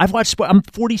that. I've watched sport. I'm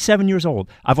 47 years old.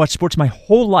 I've watched sports my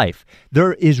whole life.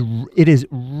 It is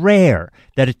rare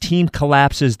that a team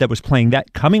collapses that was playing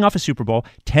that, coming off a Super Bowl,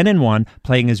 10-1,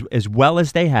 playing as well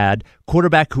as they had,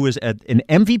 quarterback who was an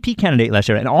MVP candidate last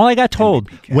year. And all I got told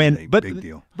big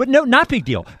deal. But no, not big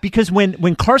deal, because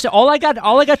when Carson, all I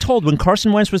got told when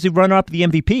Carson Wentz was the runner-up of the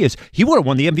MVP is he would have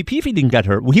won the MVP if he didn't get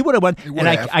hurt. He would have won. And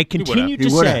I continue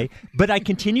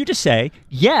to say,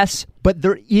 yes, but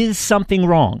there is something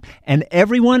wrong. And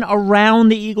everyone around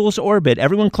the Eagles' orbit,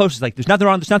 everyone close is like, there's nothing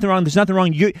wrong, there's nothing wrong, there's nothing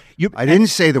wrong. I didn't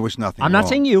say there was nothing wrong. I'm not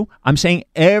saying you. I'm saying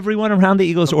everyone around the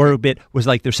Eagles' orbit was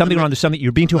like, there's something wrong, there's something,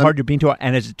 you're being too hard, you're being too hard.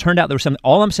 And as it turned out, there was something.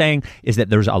 All I'm saying is that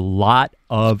there's a lot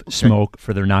of smoke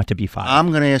for there not to be fire. I'm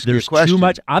going to ask you a question. There's too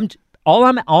much. All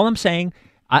I'm saying,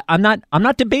 I'm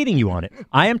not debating you on it.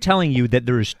 I am telling you that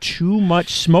there is too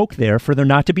much smoke there for there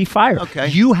not to be fire. Okay.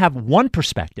 You have one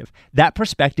perspective. That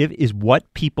perspective is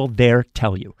what people there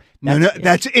tell you.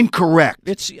 That's incorrect.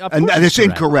 It's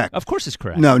incorrect. Of course it's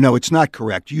correct. No, it's not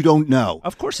correct. You don't know.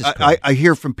 Of course it's correct. I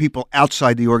hear from people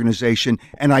outside the organization,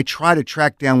 and I try to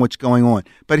track down what's going on.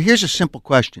 But here's a simple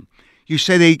question. You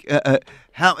say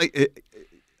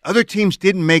other teams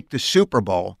didn't make the Super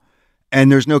Bowl,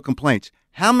 and there's no complaints.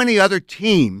 How many other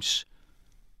teams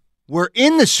were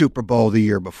in the Super Bowl the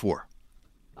year before?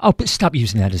 Oh, but stop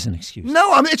using that as an excuse.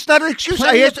 No, it's not an excuse.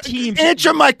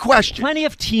 Answer my question. Plenty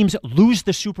of teams lose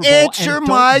the Super Bowl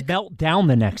and melt down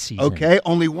the next season. Okay,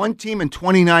 only one team in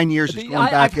 29 years is going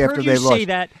back after they lost. I've heard you say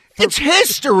that. It's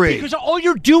history. Because all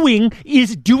you're doing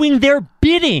is doing their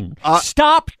bidding.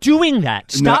 Stop doing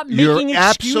that. Stop making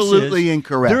excuses. You're absolutely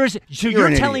incorrect.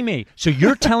 You're telling me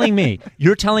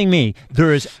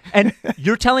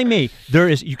there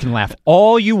is, you can laugh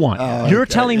all you want. You're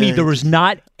telling me there was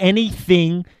not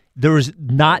anything, there was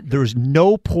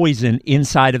no poison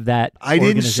inside of that I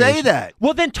didn't say that.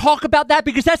 Well, then talk about that,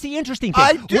 because that's the interesting thing.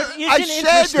 I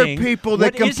said there are people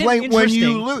that complain when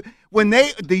you lose. When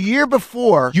the year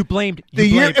before, you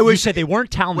said they weren't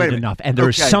talented enough, and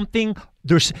there's something.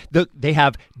 They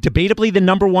have debatably the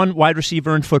number one wide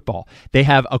receiver in football. They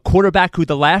have a quarterback who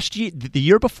the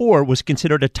year before was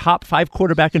considered a top 5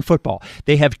 quarterback in football.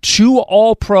 They have 2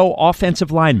 All-Pro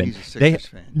offensive linemen. He's a Sixers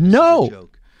fan. No.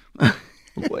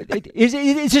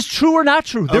 Is this true or not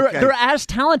true? They're as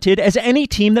talented as any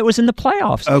team that was in the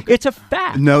playoffs. Okay. It's a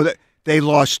fact. No, they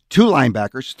lost 2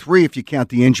 linebackers, 3 if you count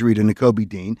the injury to Nakobe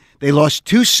Dean. They lost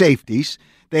 2 safeties.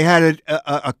 They had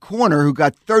a corner who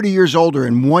got 30 years older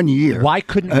in 1 year. Why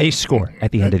couldn't they score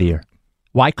at the end of the year?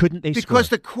 Why couldn't they score? Because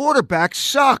the quarterback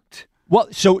sucked. Well,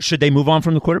 so should they move on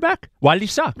from the quarterback? Why did he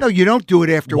suck? No, you don't do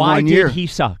it after 1 year. Why did he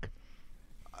suck?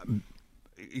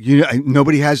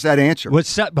 Nobody has that answer.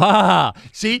 What's up?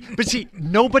 See,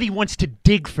 nobody wants to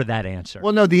dig for that answer.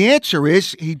 Well, no, the answer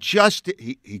is he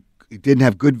didn't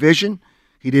have good vision.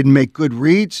 He didn't make good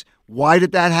reads. Why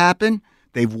did that happen?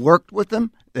 They've worked with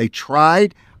him. They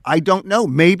tried. I don't know.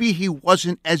 Maybe he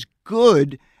wasn't as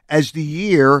good as the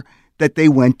year that they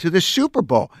went to the Super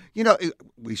Bowl.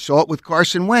 We saw it with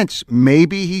Carson Wentz.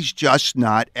 Maybe he's just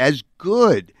not as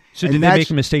good. So did they make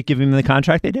a mistake giving him the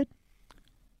contract they did?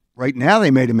 Right now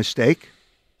they made a mistake,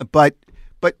 but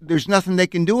there's nothing they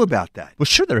can do about that. Well,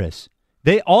 sure there is.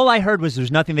 All I heard was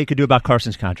there's nothing they could do about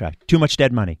Carson's contract. Too much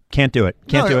dead money. Can't do it.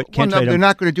 Can't do it. Can't trade him. They're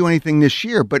not going to do anything this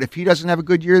year, but if he doesn't have a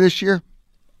good year this year,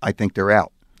 I think they're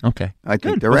out. Okay. I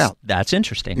think they're out. That's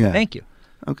interesting. Yeah. Thank you.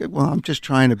 Okay, well, I'm just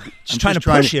trying to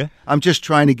push you. I'm just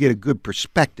trying to get a good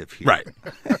perspective here. Right.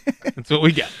 That's what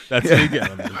we get. That's what we get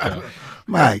on this show.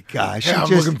 My gosh. I'm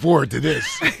looking forward to this.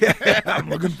 I'm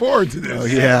looking forward to this. Oh,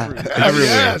 yeah.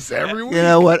 Every week. You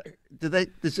know what?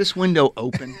 Does this window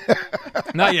open?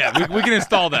 Not yet. We can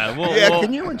install that.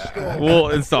 Can you install? We'll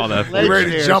install that. You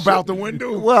ready to jump out the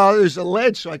window? Well, there's a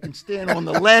ledge, so I can stand on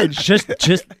the ledge. Just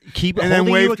keep and holding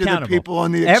then wave you to accountable. the people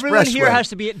on the Everyone expressway. here has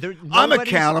to be. I'm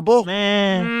accountable.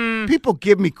 People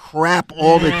give me crap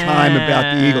all the time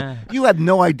about the Eagles. You have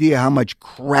no idea how much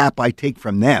crap I take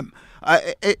from them.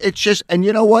 It's just, and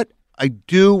you know what? I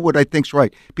do what I think's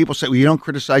right. People say, well, you don't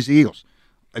criticize the Eagles.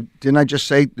 Didn't I just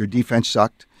say their defense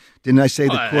sucked? Didn't I say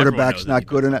the quarterback's not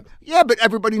good enough? Yeah, but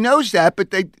everybody knows that,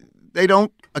 but they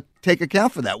don't take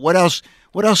account for that. What else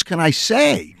can I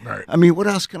say? Right. I mean, what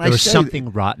else can I say? There was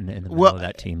something rotten in the middle of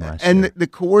that team last year. And the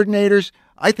coordinators,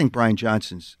 I think Brian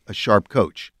Johnson's a sharp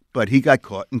coach, but he got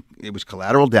caught, and it was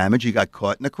collateral damage. He got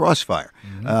caught in the crossfire.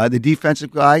 Mm-hmm. The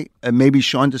defensive guy, maybe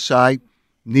Sean Desai,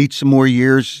 needs some more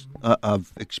years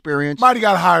of experience. Might have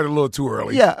got hired a little too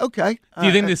early. Yeah, okay. Do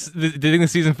you think the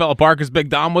season fell apart because Big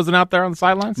Dom wasn't out there on the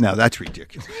sidelines? No, that's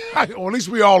ridiculous. Well, at least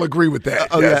we all agree with that.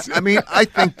 Yes. Yeah. I mean, I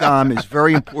think Dom is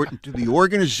very important to the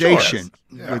organization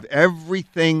with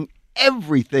everything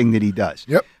that he does.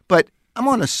 Yep. But I'm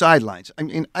on the sidelines. I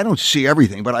mean, I don't see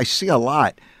everything, but I see a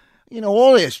lot.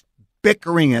 All this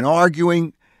bickering and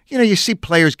arguing. You see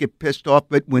players get pissed off,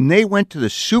 but when they went to the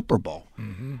Super Bowl,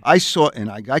 I saw,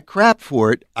 and I got crap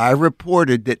for it, I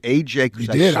reported that AJ... You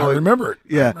did, I remember it.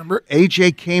 Yeah, I remember.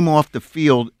 AJ came off the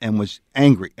field and was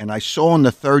angry, and I saw on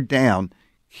the third down,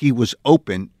 he was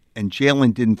open, and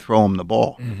Jalen didn't throw him the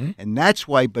ball. Mm-hmm. And that's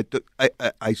why, but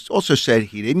I also said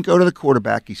he didn't go to the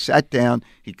quarterback, he sat down,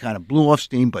 he kind of blew off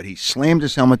steam, but he slammed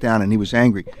his helmet down, and he was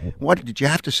angry. What, did you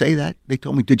have to say that? They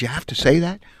told me, did you have to say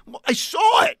that? Well, I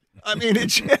saw it. I mean,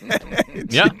 it's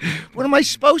yeah. What am I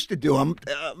supposed to do? I'm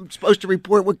supposed to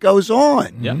report what goes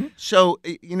on. Yeah. So,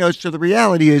 so the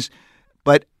reality is,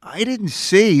 but I didn't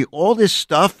see all this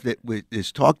stuff that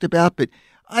is talked about, but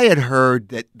I had heard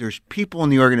that there's people in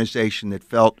the organization that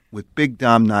felt with Big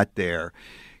Dom not there,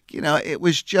 it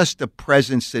was just a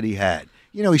presence that he had.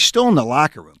 He's still in the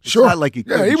locker room. It's not like he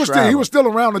couldn't he was still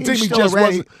around the team.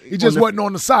 He just wasn't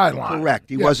on the sideline. Correct.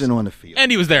 He wasn't on the field.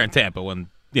 And he was there in Tampa when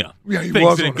he things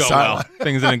was didn't go well.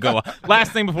 Things didn't go well.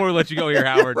 Last thing before we let you go here,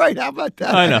 Howard. Right, how about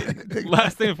that? I know.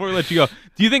 Last thing before we let you go.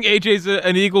 Do you think AJ's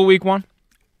an Eagle week one?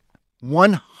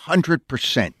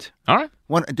 100%. All right.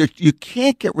 You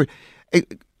can't get rid.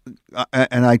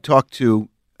 And I talked to,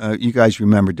 you guys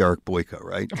remember Derek Boyko,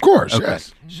 right? Of course, okay.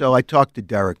 Yes. So I talked to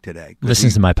Derek today.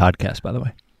 Listens to my podcast, by the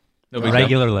way.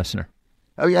 Regular listener.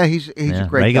 Oh, yeah, he's a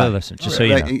great regular guy. listener, just so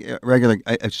you know. Regular.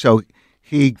 So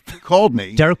he called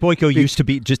me. Derek Boyko used to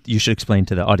be, you should explain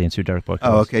to the audience who Derek Boyko was.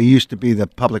 Oh, okay. He used to be the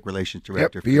public relations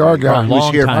director. Yep, PR guy. He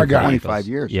was here for guy. 25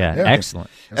 years. Yeah, excellent.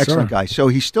 Excellent guy. So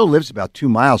he still lives about 2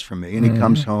 miles from me, and he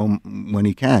comes home when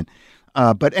he can.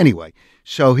 But anyway,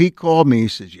 so he called me. He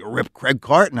says, "You ripped Craig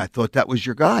Carton. I thought that was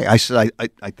your guy." I said,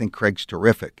 I think Craig's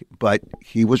terrific, but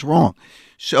he was wrong.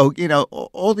 So,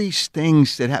 all these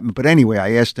things that happen. But anyway,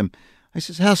 I asked him, I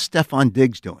says, how's Stephon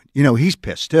Diggs doing? He's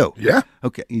pissed too. Yeah.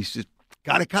 Okay. He says,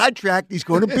 got a contract. He's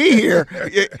going to be here.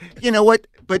 You know what?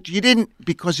 But you didn't,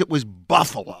 because it was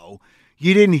Buffalo,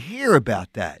 you didn't hear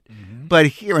about that. Mm-hmm. But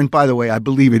here, and by the way, I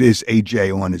believe it is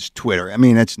AJ on his Twitter. I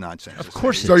mean, that's nonsense. Of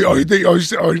course. So you believe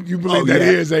that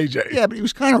is AJ? Yeah, but he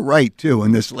was kind of right too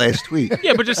in this last tweet.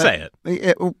 Yeah, but just say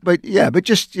it. But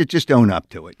just own up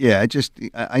to it. Yeah,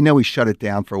 I know he shut it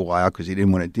down for a while because he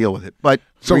didn't want to deal with it. But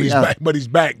So he's back, but he's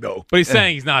back though. But he's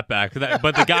saying he's not back.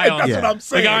 But the guy on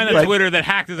the guy on the Twitter that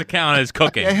hacked his account is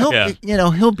cooking.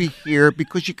 He'll be here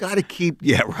because you got to keep.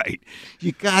 Yeah, right.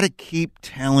 You got to keep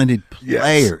talented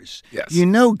players. Yes. You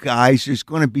know, guys, there's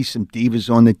going to be some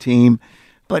divas on the team,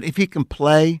 but if he can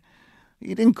play,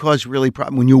 he didn't cause really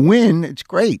problem. When you win, it's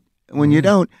great. When you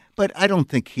don't, but I don't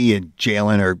think he and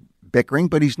Jalen are bickering.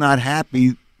 But he's not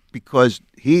happy because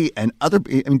he and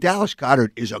Dallas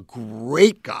Goedert is a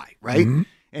great guy, right? Mm-hmm.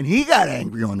 And he got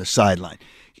angry on the sideline.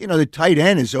 You know, the tight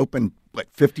end is open,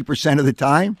 50% of the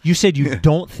time? You said you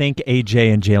don't think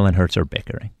AJ and Jalen Hurts are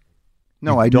bickering.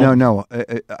 No, I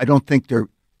don't think they're.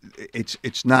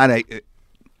 It's not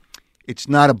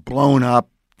a blown up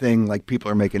thing like people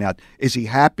are making out. Is he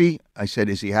happy? I said,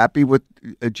 is he happy with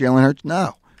Jalen Hurts?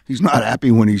 No, he's not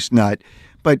happy when he's not.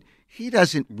 But he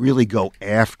doesn't really go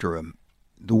after him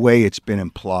the way it's been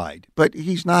implied. But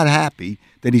he's not happy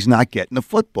that he's not getting the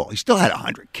football. He still had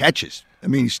 100 catches. I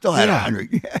mean, he still had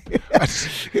 100. I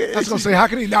was going to say, how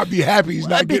can he not be happy he's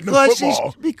not getting the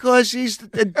football? Because he's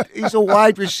a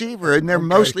wide receiver, and they're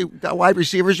mostly the wide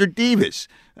receivers are divas.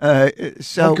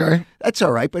 So that's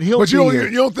all right, but he'll be here.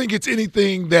 You don't think it's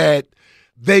anything that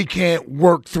they can't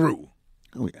work through?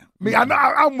 Oh, yeah. I mean,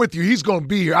 I'm with you. He's going to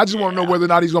be here. I just want to know whether or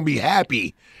not he's going to be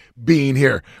happy being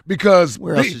here, because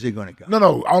where else is he going to go?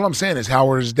 No. All I'm saying is,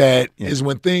 Howard, is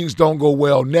when things don't go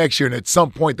well next year, and at some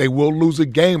point they will lose a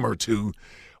game or two.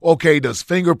 Okay, does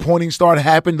finger pointing start to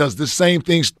happen? Does the same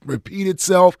thing repeat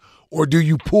itself, or do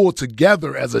you pull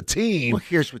together as a team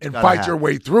and fight your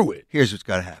way through it? Here's what's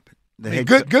got to happen.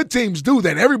 Good teams do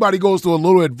that. Everybody goes through a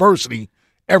little adversity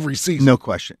every season. No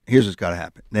question. Here's what's got to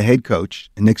happen. The head coach,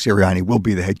 Nick Sirianni, will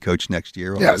be the head coach next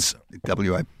year. Yes.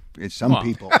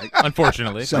 People,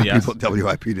 unfortunately, people at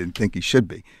WIP didn't think he should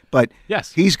be. But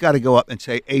he's got to go up and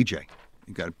say, AJ,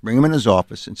 you got to bring him in his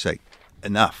office and say,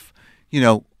 enough. You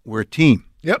know, we're a team.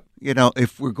 Yep. You know,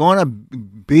 if we're going to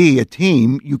be a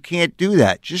team, you can't do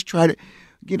that. Just try to,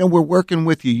 we're working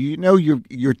with you. You know,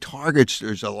 your targets,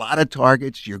 there's a lot of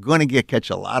targets. You're going to catch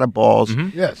a lot of balls.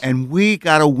 Mm-hmm. Yes. And we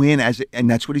got to win and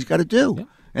that's what he's got to do. Yeah.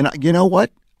 And you know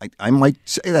what? I might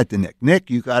say that to Nick. Nick,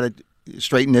 you got to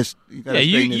straighten this.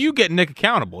 You get Nick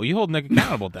accountable. You hold Nick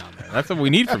accountable down there. That's what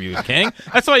we need from you, King.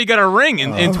 That's why you got a ring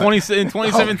in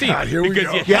 2017. Oh God, here we go.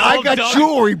 I got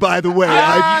jewelry, by the way.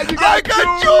 I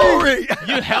got jewelry.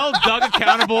 You held Doug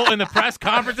accountable in the press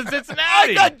conference in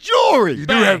Cincinnati. I got jewelry. You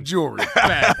do have jewelry.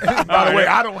 By the way,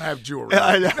 I don't have jewelry.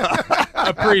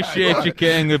 Appreciate you,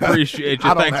 King. Appreciate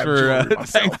you.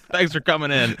 Thanks for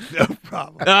coming in. No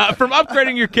problem. From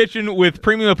upgrading your kitchen with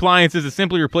premium appliances to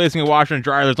simply replacing a washer and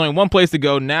dryer, there's only one place to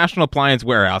go, National Appliance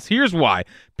Warehouse. Here's why.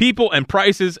 People and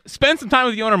prices. Spend some time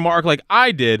with the owner, Mark, like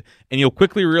I did, and you'll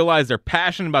quickly realize they're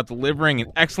passionate about delivering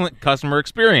an excellent customer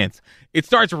experience. It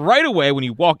starts right away when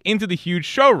you walk into the huge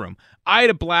showroom. I had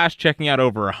a blast checking out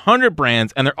over 100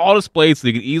 brands, and they're all displayed so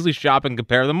you can easily shop and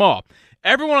compare them all.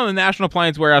 Everyone on the National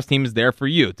Appliance Warehouse team is there for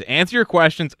you to answer your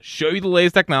questions, show you the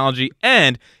latest technology,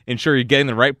 and ensure you're getting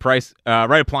the right price,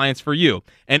 right appliance for you.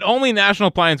 And only National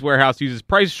Appliance Warehouse uses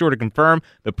Price Assure to confirm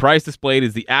the price displayed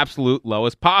is the absolute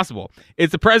lowest possible.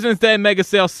 It's the President's Day mega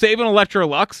sale. Save on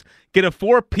Electrolux. Get a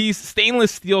 4-piece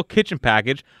stainless steel kitchen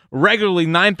package, regularly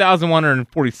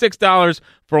 $9,146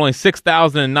 for only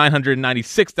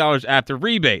 $6,996 after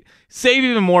rebate. Save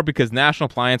even more because National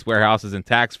Appliance Warehouse is in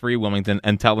tax-free Wilmington,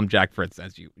 and tell them Jack Fritz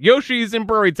sends you. Yoshi's in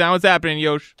Brewerytown. What's happening,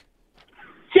 Yosh?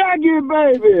 Jackie,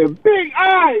 baby. Big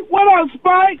Eye. What up,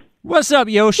 Spike? What's up,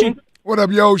 Yoshi? What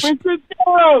up, Yoshi?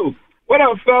 What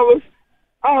up, fellas?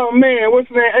 Oh, man. What's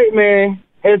the name? Hey, man.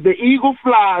 As the eagle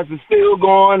flies is still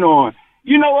going on.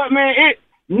 You know what, man?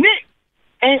 Nick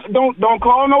ain't don't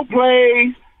call no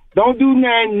plays. Don't do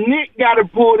nothing. Nick got to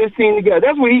pull this team together.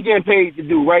 That's what he getting paid to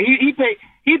do, right? He paid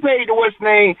the what's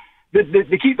name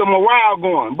to keep the morale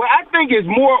going. But I think it's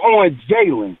more on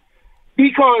Jalen,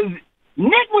 because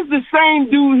Nick was the same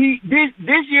dude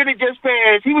this year that just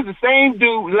passed. He was the same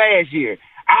dude last year.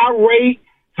 Irate,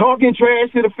 talking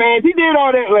trash to the fans. He did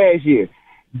all that last year.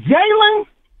 Jalen,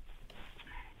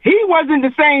 he wasn't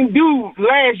the same dude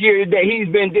last year that he's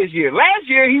been this year. Last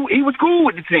year, he was cool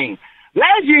with the team.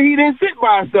 Last year, he didn't sit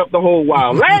by himself the whole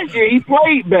while. Last year, he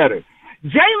played better.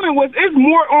 It's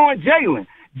more on Jalen.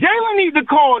 Jalen needs to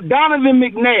call Donovan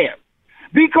McNabb,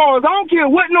 because I don't care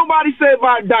what nobody said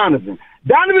about Donovan.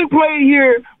 Donovan played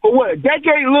here for a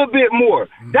decade, a little bit more.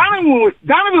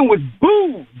 Donovan was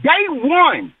booed day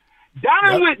one.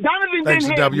 Donovan Thanks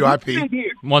didn't to have WIP.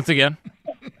 here. Once again.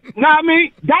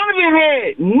 Donovan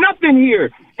had nothing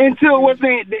here until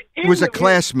he was a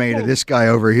classmate of this guy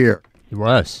over here. He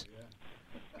was.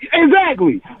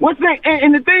 Exactly.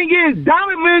 And the thing is,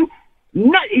 Donovan,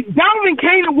 Donovan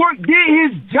came to work,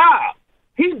 did his job.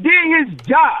 He did his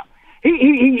job.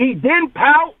 He didn't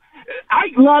pout. I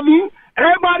love him.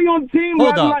 Everybody on the team.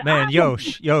 Hold up, man,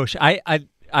 Yosh.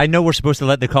 I know we're supposed to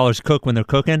let the callers cook when they're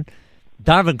cooking.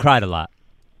 Donovan cried a lot.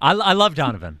 I love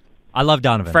Donovan.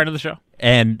 Friend of the show.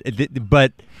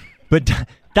 But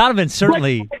Donovan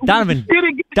certainly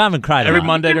Donovan cried every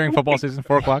Monday during football season,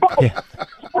 4:00. Yeah.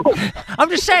 I'm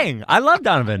just saying, I love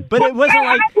Donovan, but it wasn't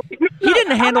like he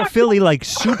didn't handle Philly like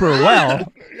super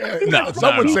well. No,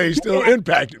 some would say he's still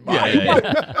impacted by it.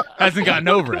 Yeah. Hasn't gotten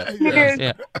over it.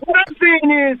 Yeah. What I'm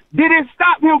saying is, did it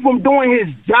stop him from doing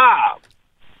his job?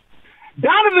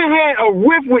 Donovan had a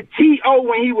riff with T.O.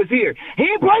 when he was here. He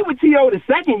didn't play with T.O. the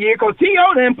second year because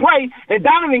T.O. didn't play and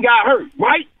Donovan got hurt,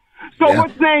 right? So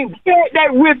what's saying, they had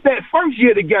that riff that first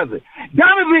year together.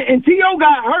 Donovan and T.O.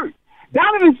 got hurt.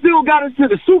 Donovan still got us to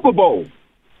the Super Bowl.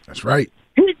 That's right.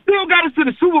 He still got us to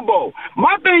the Super Bowl.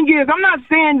 My thing is, I'm not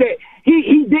saying that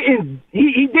he didn't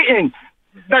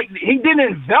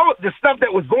envelop the stuff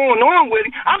that was going on with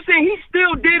him. I'm saying he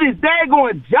still did his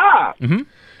daggone job. Mm-hmm.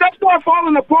 Stuff started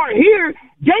falling apart here.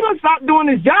 Jalen stopped doing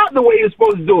his job the way he was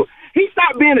supposed to do it. He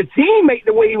stopped being a teammate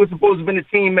the way he was supposed to be a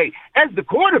teammate as the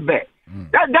quarterback.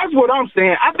 That's what I'm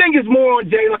saying. I think it's more on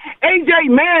Jalen. AJ,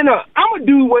 man up. I'm a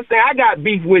dude what's saying I got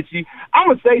beef with you. I'm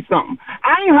going to say something.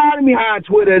 I ain't hiding behind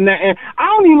Twitter and that. And I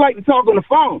don't even like to talk on the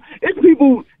phone. It's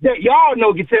people that y'all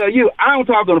know can tell you I don't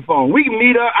talk on the phone. We can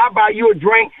meet up. I'll buy you a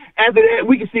drink. After that,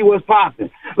 we can see what's popping.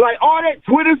 Like all that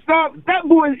Twitter stuff, that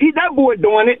boy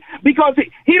doing it because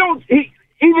he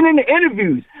even in the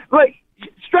interviews, like,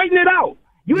 straighten it out.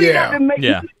 You ain't got to make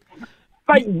it.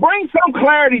 Like, bring some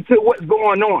clarity to what's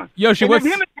going on. Yoshi, what's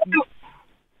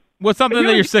something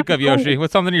that you're sick of, Yoshi?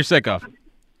 What's something you're sick of?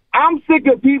 I'm sick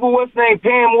of people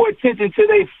paying more attention to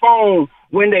their phone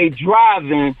when they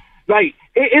driving. Like,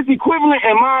 it's equivalent,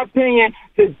 in my opinion,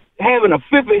 to having a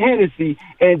fifth of Hennessy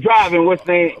and driving. Because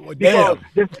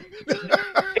it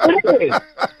is.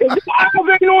 I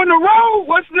was on the road.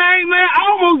 What's the name, man?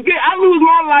 I lose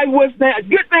my life.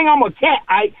 Good thing I'm a cat,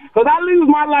 because I lose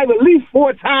my life at least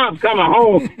 4 times coming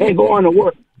home and going to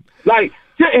work. Like,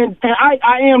 and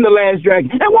I am the last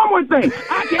dragon. And one more thing,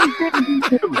 I can't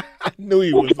stand you. I knew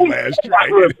he was the last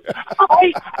dragon.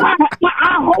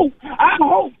 I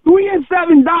hope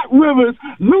 3-7 Doc Rivers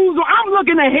lose. I'm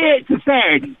looking ahead to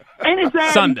Saturday. Ain't it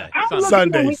Saturday? Sunday. I'm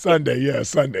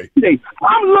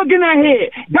looking ahead.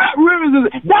 Doc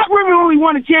Rivers only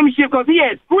won a championship because he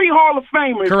had 3 Hall of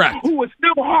Famers who were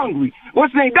still hungry.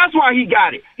 That's why he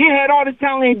got it. He had all the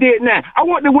talent he did now. I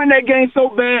want to win that game so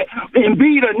bad, and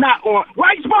beat or not on.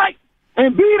 Right, Spike?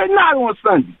 And beat or not on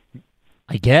Sunday.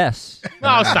 I guess.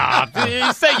 No, stop.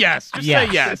 Say yes. Just say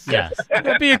yes. Yes.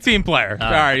 Be a team player. All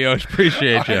right, Yosh.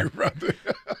 Appreciate you.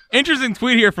 Interesting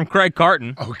tweet here from Craig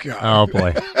Carton. Oh, God. Oh,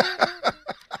 boy.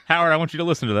 Howard, I want you to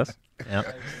listen to this.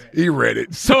 Yep. He read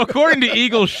it. So according to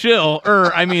Eagle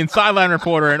sideline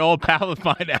reporter and old pal of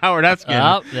mine, Howard Eskin.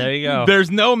 Oh, there you go. There's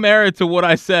no merit to what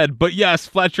I said, but yes,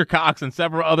 Fletcher Cox and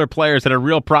several other players had a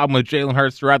real problem with Jalen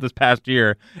Hurts throughout this past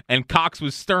year, and Cox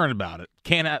was stern about it.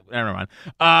 Never mind.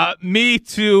 Me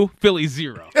too, Philly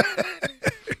 0.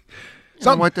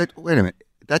 Wait a minute.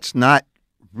 That's not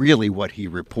really what he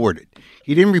reported.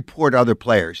 He didn't report other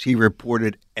players. He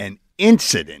reported an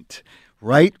incident.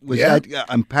 Right?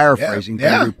 I'm paraphrasing. He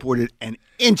reported an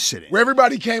incident where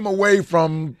everybody came away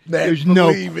from that. There's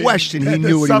no question he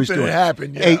knew what he was doing.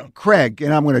 Happened. Hey, Craig,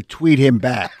 and I'm going to tweet him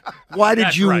back. Why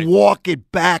did you walk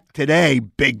it back today,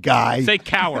 big guy? Say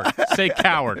coward. Say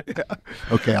coward.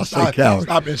 Okay, I'll say coward.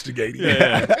 Stop instigating.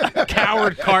 Yeah.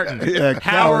 Coward Carton. Yeah,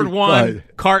 Howard 1,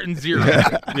 Carton 0.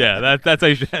 That's how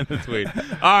you should end the tweet.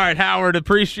 All right, Howard,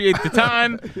 appreciate the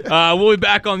time. We'll be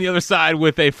back on the other side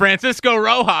with a Francisco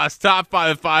Rojas top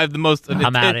 5 the most.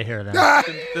 I'm out of here then.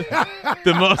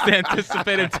 The most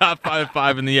anticipated top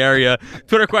 5 in the area.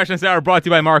 Twitter question this hour brought to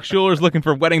you by Mark Schuler's. Looking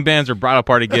for wedding bands or bridal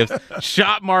party gifts?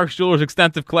 Shop Mark Schuler's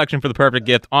extensive collection for the perfect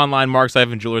gift. Online,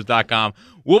 mark-jewelers.com.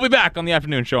 We'll be back on the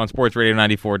afternoon show on Sports Radio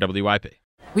 94 WIP.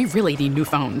 We really need new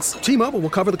phones. T-Mobile will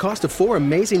cover the cost of 4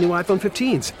 amazing new iPhone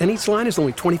 15s, and each line is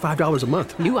only $25 a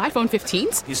month. New iPhone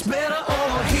 15s? It's better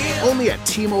over here. Only at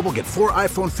T-Mobile, get 4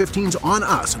 iPhone 15s on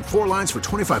us and 4 lines for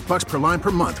 $25 per line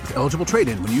per month with eligible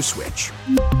trade-in when you switch.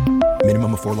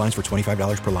 Minimum of 4 lines for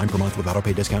 $25 per line per month with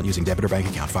autopay discount using debit or bank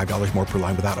account. $5 more per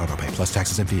line without autopay, plus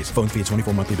taxes and fees. Phone fee at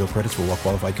 24 monthly bill credits for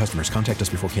well-qualified customers. Contact us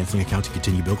before canceling account to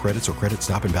continue bill credits or credit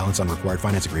stop and balance on required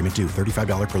finance agreement due.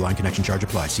 $35 per line connection charge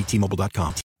applies. See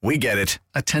T-Mobile.com. We get it.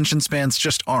 Attention spans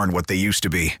just aren't what they used to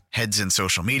be. Heads in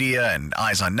social media and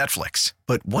eyes on Netflix.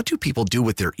 But what do people do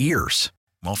with their ears?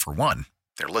 Well, for one,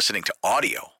 they're listening to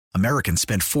audio. Americans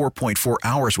spend 4.4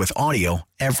 hours with audio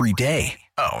every day.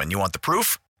 Oh, and you want the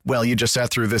proof? Well, you just sat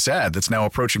through this ad that's now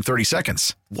approaching 30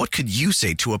 seconds. What could you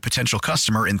say to a potential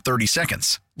customer in 30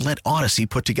 seconds? Let Odyssey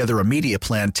put together a media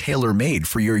plan tailor-made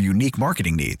for your unique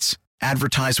marketing needs.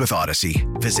 Advertise with Odyssey.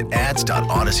 Visit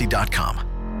ads.odyssey.com.